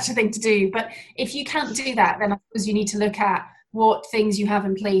that's the better thing to do. But if you can't do that, then I suppose you need to look at what things you have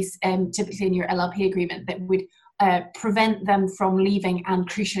in place, typically in your LLP agreement, that would prevent them from leaving and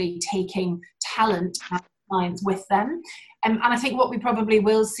crucially taking talent and clients with them. And I think what we probably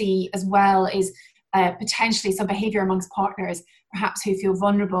will see as well is potentially some behaviour amongst partners, perhaps who feel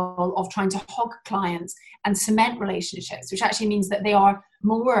vulnerable, of trying to hog clients and cement relationships, which actually means that they are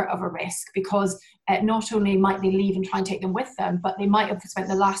more of a risk, because not only might they leave and try and take them with them, but they might have spent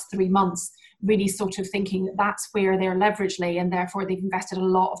the last 3 months really sort of thinking that that's where their leverage lay, and therefore they've invested a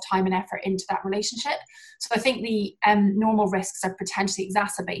lot of time and effort into that relationship. So I think the normal risks are potentially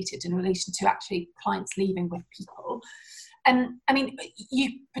exacerbated in relation to actually clients leaving with people. I mean, you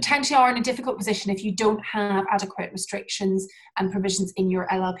potentially are in a difficult position if you don't have adequate restrictions and provisions in your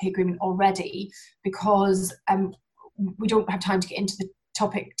LLP agreement already, because we don't have time to get into the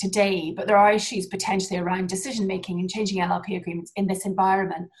topic today, but there are issues potentially around decision making and changing LLP agreements in this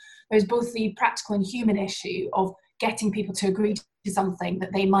environment. There's both the practical and human issue of getting people to agree to something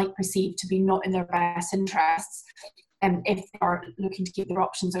that they might perceive to be not in their best interests, if they are looking to keep their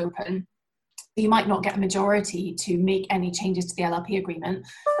options open. You might not get a majority to make any changes to the LLP agreement,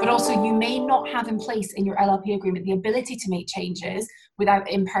 but also you may not have in place in your LLP agreement the ability to make changes without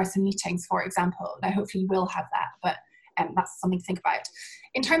in-person meetings, for example. Now, hopefully you will have that, but that's something to think about.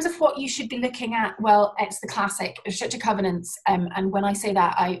 In terms of what you should be looking at, well, it's the classic restricted covenants. And when I say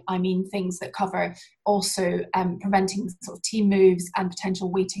that, I mean things that cover also preventing sort of team moves and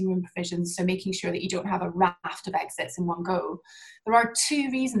potential waiting room provisions. So making sure that you don't have a raft of exits in one go. There are 2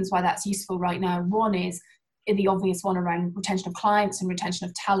 reasons why that's useful right now. One is the obvious one around retention of clients and retention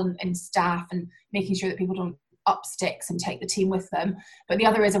of talent and staff, and making sure that people don't up sticks and take the team with them. But the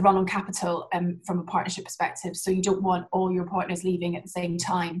other is a run on capital from a partnership perspective. So you don't want all your partners leaving at the same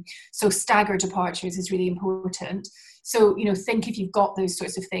time. So staggered departures is really important. So, you know, think if you've got those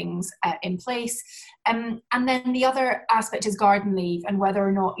sorts of things in place. And then the other aspect is garden leave, and whether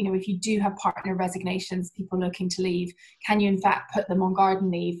or not, you know, if you do have partner resignations, people looking to leave, can you in fact put them on garden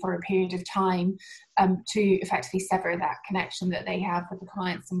leave for a period of time to effectively sever that connection that they have with the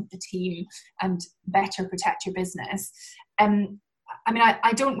clients and with the team, and better protect your business. I mean,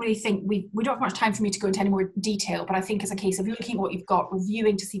 I don't really think we don't have much time for me to go into any more detail, but I think it's a case of looking at what you've got,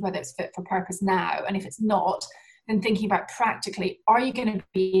 reviewing to see whether it's fit for purpose now, and if it's not, then thinking about practically, are you going to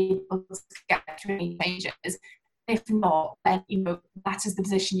be able to get through any changes? If not, then, you know, that is the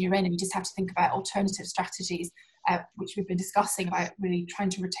position you're in, and you just have to think about alternative strategies, which we've been discussing about really trying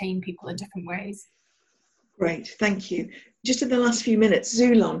to retain people in different ways. Great, thank you. Just in the last few minutes,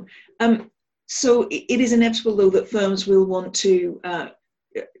 Zulon, so it is inevitable, though, that firms will want to,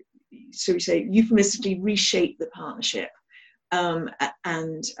 so we say, euphemistically reshape the partnership,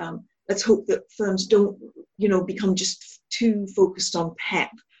 and let's hope that firms don't, you know, become just too focused on PEP,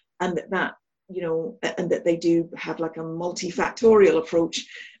 and that you know, and that they do have like a multifactorial approach.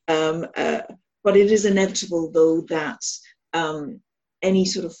 But it is inevitable, though, that any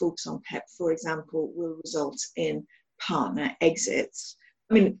sort of focus on PEP, for example, will result in partner exits.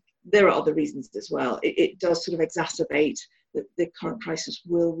 I mean, there are other reasons as well. It does sort of exacerbate that the current crisis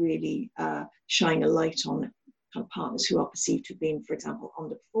will really shine a light on kind of partners who are perceived to have been, for example,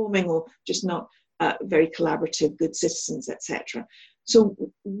 underperforming or just not very collaborative, good citizens, etc. So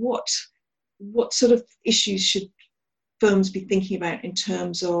what sort of issues should firms be thinking about in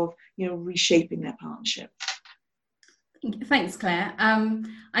terms of, you know, reshaping their partnership? Thanks, Claire.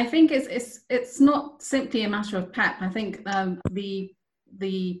 I think it's not simply a matter of PEP. I think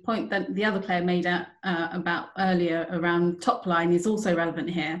the point that the other Claire made about earlier around top line is also relevant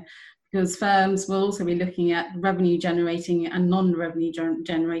here, because firms will also be looking at revenue generating and non-revenue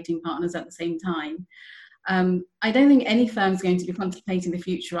generating partners at the same time. I don't think any firm is going to be contemplating the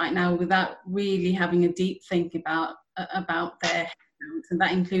future right now without really having a deep think about their headcount, and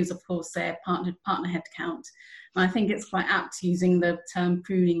that includes, of course, their partner headcount. And I think it's quite apt using the term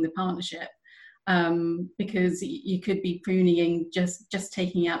pruning the partnership, because you could be pruning just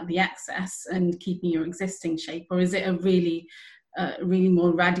taking out the excess and keeping your existing shape, or is it a really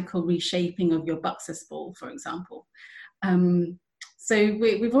more radical reshaping of your Buxus ball, for example? So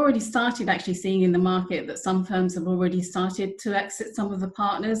we've already started actually seeing in the market that some firms have already started to exit some of the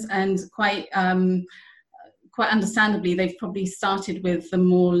partners, and quite understandably, they've probably started with the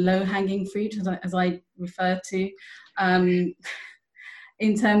more low-hanging fruit, as I refer to,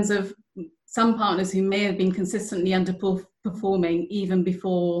 in terms of some partners who may have been consistently underperforming even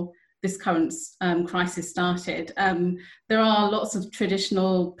before this current crisis started. There are lots of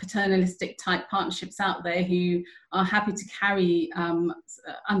traditional paternalistic type partnerships out there who are happy to carry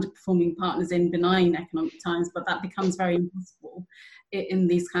underperforming partners in benign economic times, but that becomes very impossible in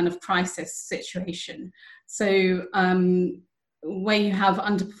these kind of crisis situation. So where you have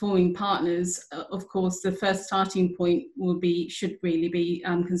underperforming partners, of course, the first starting point should really be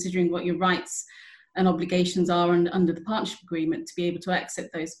considering what your rights and obligations are under the partnership agreement to be able to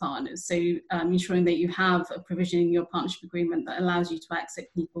exit those partners. So ensuring that you have a provision in your partnership agreement that allows you to exit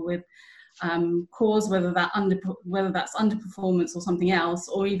people with cause, whether that's underperformance or something else,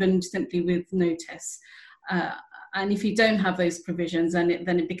 or even simply with notice. And if you don't have those provisions, then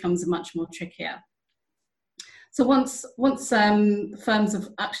it becomes much more trickier. So once firms have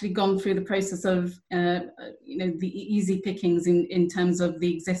actually gone through the process of the easy pickings in terms of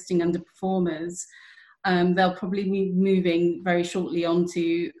the existing underperformers, they'll probably be moving very shortly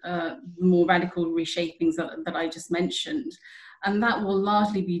onto more radical reshapings that I just mentioned, and that will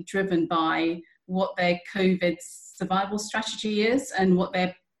largely be driven by what their COVID survival strategy is and what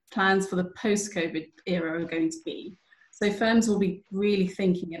their plans for the post-COVID era are going to be. So firms will be really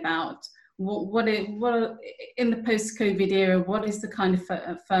thinking about what in the post-COVID era, what is the kind of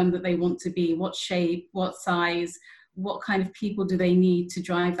firm that they want to be, what shape, what size, what kind of people do they need to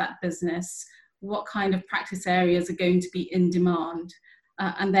drive that business, what kind of practice areas are going to be in demand,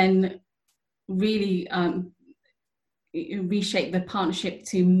 and then really reshape the partnership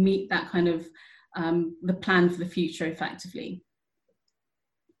to meet that kind of the plan for the future effectively.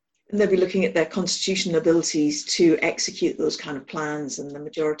 And they'll be looking at their constitutional abilities to execute those kind of plans and the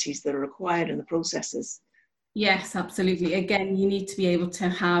majorities that are required in the processes. Yes, absolutely. Again, you need to be able to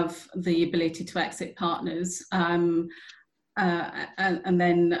have the ability to exit partners, and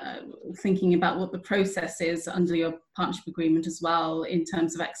then thinking about what the process is under your partnership agreement as well in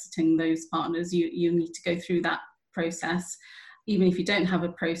terms of exiting those partners. You need to go through that process. Even if you don't have a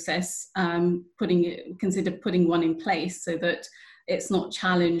process, consider putting one in place so that it's not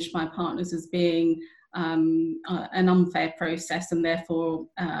challenged by partners as being an unfair process and therefore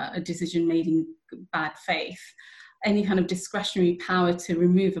a decision made in bad faith. Any kind of discretionary power to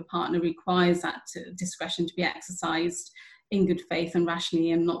remove a partner requires that discretion to be exercised in good faith and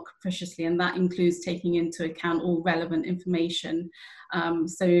rationally and not capriciously, and that includes taking into account all relevant information.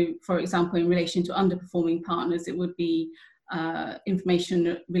 So, for example, in relation to underperforming partners, it would be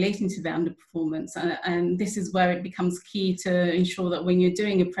information relating to their underperformance, and this is where it becomes key to ensure that when you're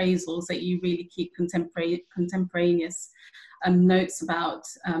doing appraisals that you really keep contemporaneous notes about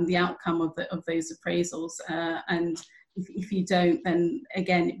the outcome of those appraisals, and if you don't, then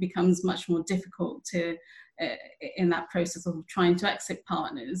again it becomes much more difficult to in that process of trying to exit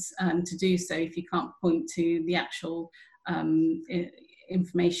partners to do so if you can't point to the actual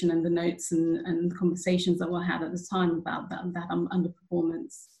information and the notes and the conversations that were had at the time about that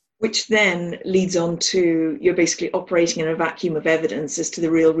underperformance. Which then leads on to you're basically operating in a vacuum of evidence as to the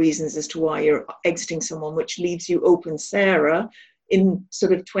real reasons as to why you're exiting someone, which leaves you open, Sarah, in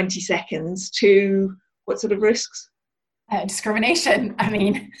sort of 20 seconds to what sort of risks? Discrimination. I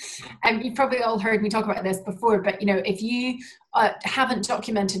mean, you've probably all heard me talk about this before, but if you haven't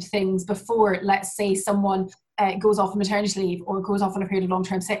documented things before, let's say someone goes off on maternity leave or goes off on a period of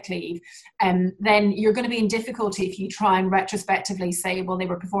long-term sick leave, then you're going to be in difficulty if you try and retrospectively say, well, they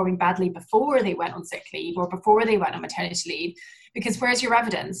were performing badly before they went on sick leave or before they went on maternity leave, because where's your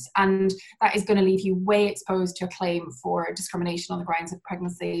evidence? And that is going to leave you way exposed to a claim for discrimination on the grounds of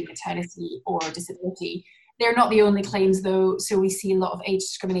pregnancy, maternity, or disability. They're not the only claims though, so we see a lot of age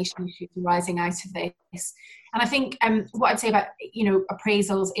discrimination issues arising out of this. And I think what I'd say about,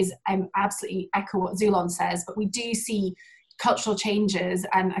 appraisals is absolutely echo what Zulon says, but we do see cultural changes,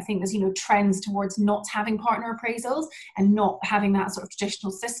 and I think there's trends towards not having partner appraisals and not having that sort of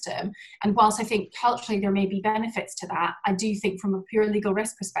traditional system. And whilst I think culturally there may be benefits to that, I do think from a pure legal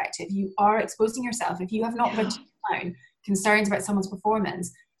risk perspective, you are exposing yourself. If you have not written down concerns about someone's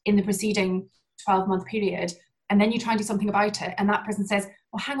performance in the preceding 12-month period, and then you try and do something about it, and that person says,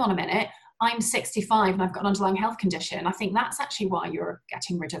 well, hang on a minute, I'm 65 and I've got an underlying health condition, I think that's actually why you're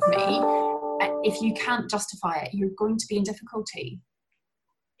getting rid of me. If you can't justify it, you're going to be in difficulty.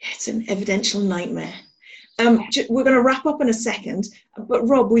 It's an evidential nightmare. We're going to wrap up in a second, but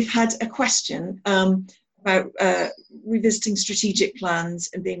Rob, we've had a question about revisiting strategic plans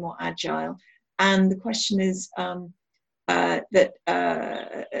and being more agile. And the question is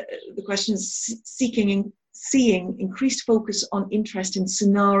seeing increased focus on interest in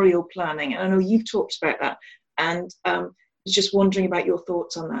scenario planning. And I know you've talked about that, and just wondering about your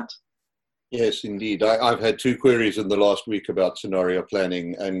thoughts on that. Yes, indeed. I've had 2 queries in the last week about scenario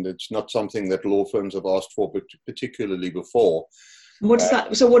planning, and it's not something that law firms have asked for, but particularly before. What does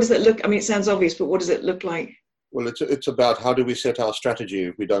that? So, what does it look? I mean, it sounds obvious, but what does it look like? Well, it's about how do we set our strategy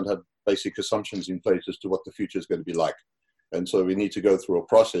if we don't have basic assumptions in place as to what the future is going to be like. And so we need to go through a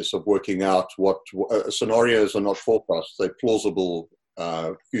process of working out what scenarios are not forecasts; they're plausible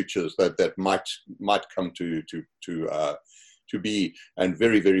futures that might come to be. And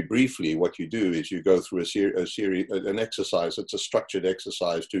very, very briefly, what you do is you go through an exercise. It's a structured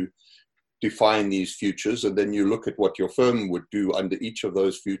exercise to define these futures, and then you look at what your firm would do under each of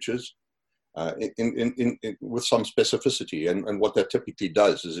those futures with some specificity. And what that typically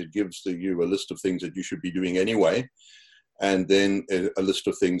does is it gives you a list of things that you should be doing anyway, and then a list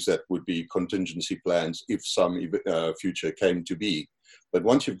of things that would be contingency plans if some future came to be. But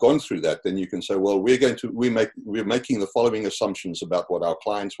once you've gone through that, then you can say, well, we're making the following assumptions about what our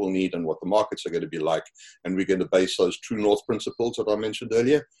clients will need and what the markets are going to be like, and we're going to base those true north principles that I mentioned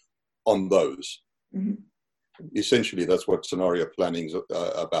earlier on those. Mm-hmm. Essentially, that's what scenario planning is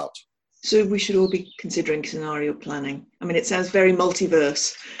about. So we should all be considering scenario planning. I mean, it sounds very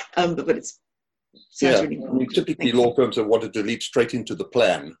multiverse, but it sounds really important. I mean, typically law firms have wanted to lead straight into the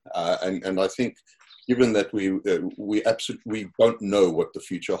plan, and I think, given that we don't know what the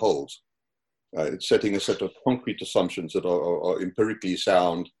future holds, it's setting a set of concrete assumptions that are empirically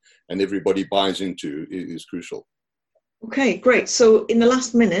sound and everybody buys into is crucial. Okay, great. So in the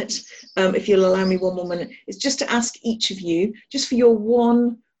last minute, if you'll allow me one more minute, is just to ask each of you, just for your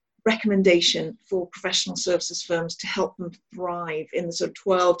one recommendation for professional services firms to help them thrive in the sort of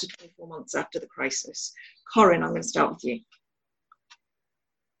 12 to 24 months after the crisis. Corinne, I'm going to start with you.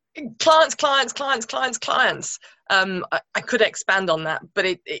 Clients. I could expand on that, but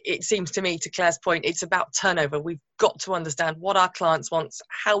it seems to me, to Claire's point, it's about turnover. We've got to understand what our clients want,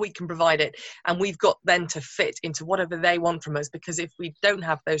 how we can provide it, and we've got then to fit into whatever they want from us, because if we don't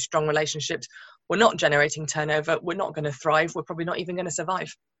have those strong relationships, we're not generating turnover, we're not going to thrive, we're probably not even going to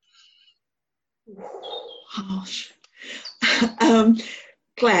survive. Harsh.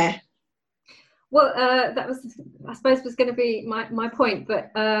 Claire. Well, that was, I suppose, was going to be my point, but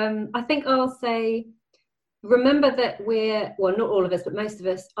I think I'll say, remember that well, not all of us, but most of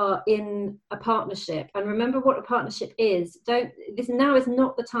us are in a partnership, and remember what a partnership is. This now is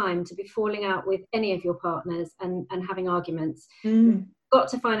not the time to be falling out with any of your partners and having arguments. Got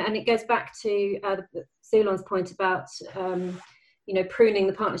to find, and it goes back to Zulon's point about, pruning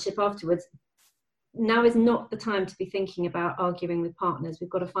the partnership afterwards. Now is not the time to be thinking about arguing with partners. We've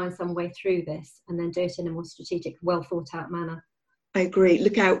got to find some way through this and then do it in a more strategic, well thought out manner. I agree.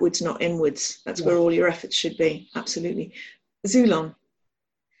 Look outwards, not inwards. That's where all your efforts should be. Absolutely. Zulon.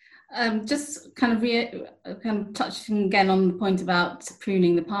 Just kind of touching again on the point about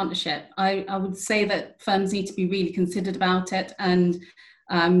pruning the partnership. I would say that firms need to be really considered about it and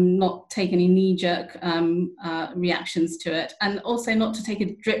not take any knee-jerk reactions to it, and also not to take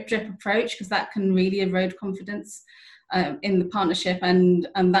a drip approach, because that can really erode confidence in the partnership, and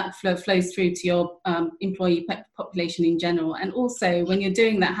that flows through to your employee population in general. And also, when you're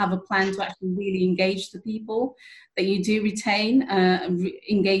doing that, have a plan to actually really engage the people that you do retain,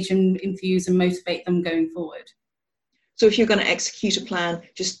 engage and enthuse and motivate them going forward. So if you're going to execute a plan,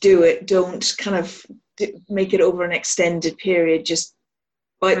 just do it. Don't kind of make it over an extended period. Just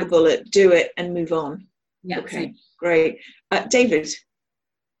bite the bullet, do it, and move on. Yeah. Okay, great. David?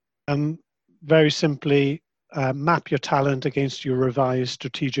 Very simply, map your talent against your revised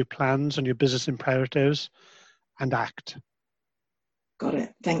strategic plans and your business imperatives and act. Got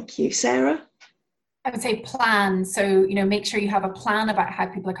it. Thank you. Sarah? I would say plan. So, make sure you have a plan about how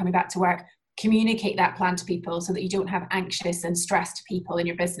people are coming back to work. Communicate that plan to people so that you don't have anxious and stressed people in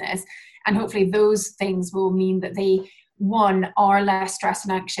your business. And hopefully those things will mean that they, one, are less stressed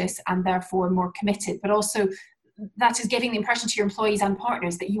and anxious and therefore more committed, but also that is giving the impression to your employees and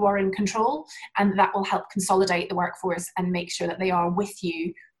partners that you are in control, and that will help consolidate the workforce and make sure that they are with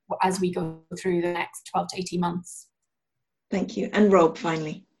you as we go through the next 12 to 18 months. Thank you. And Rob,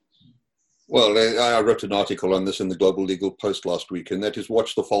 finally. Well, I wrote an article on this in the Global Legal Post last week, and that is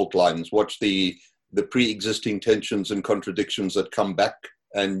watch the fault lines, watch the pre-existing tensions and contradictions that come back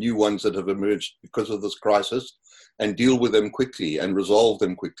and new ones that have emerged because of this crisis, and deal with them quickly and resolve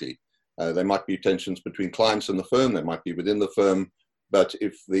them quickly. There might be tensions between clients and the firm, there might be within the firm, but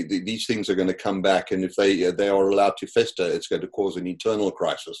if these things are going to come back, and if they are allowed to fester, it's going to cause an internal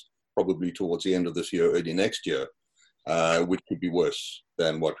crisis, probably towards the end of this year, early next year, which could be worse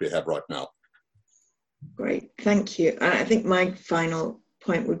than what we have right now. Great, thank you. And I think my final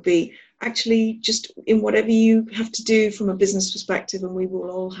point would be actually just in whatever you have to do from a business perspective, and we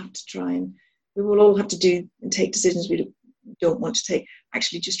will all have to do and take decisions we don't want to take,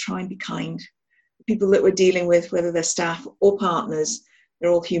 actually just try and be kind. The people that we're dealing with, whether they're staff or partners,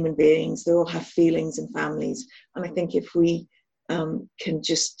 they're all human beings, they all have feelings and families. And I think if we can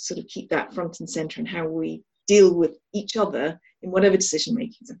just sort of keep that front and centre in how we deal with each other in whatever decision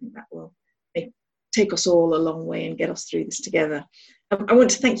makings, I think that will take us all a long way and get us through this together. I want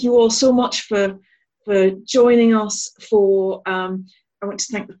to thank you all so much for joining us. I want to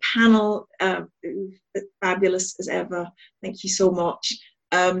thank the panel, fabulous as ever. Thank you so much.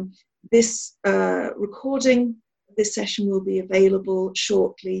 This recording of this session will be available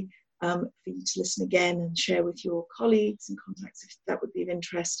shortly for you to listen again and share with your colleagues and contacts if that would be of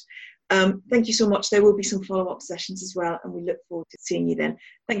interest. Thank you so much. There will be some follow-up sessions as well, and we look forward to seeing you then.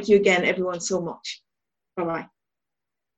 Thank you again, everyone, so much. Bye-bye.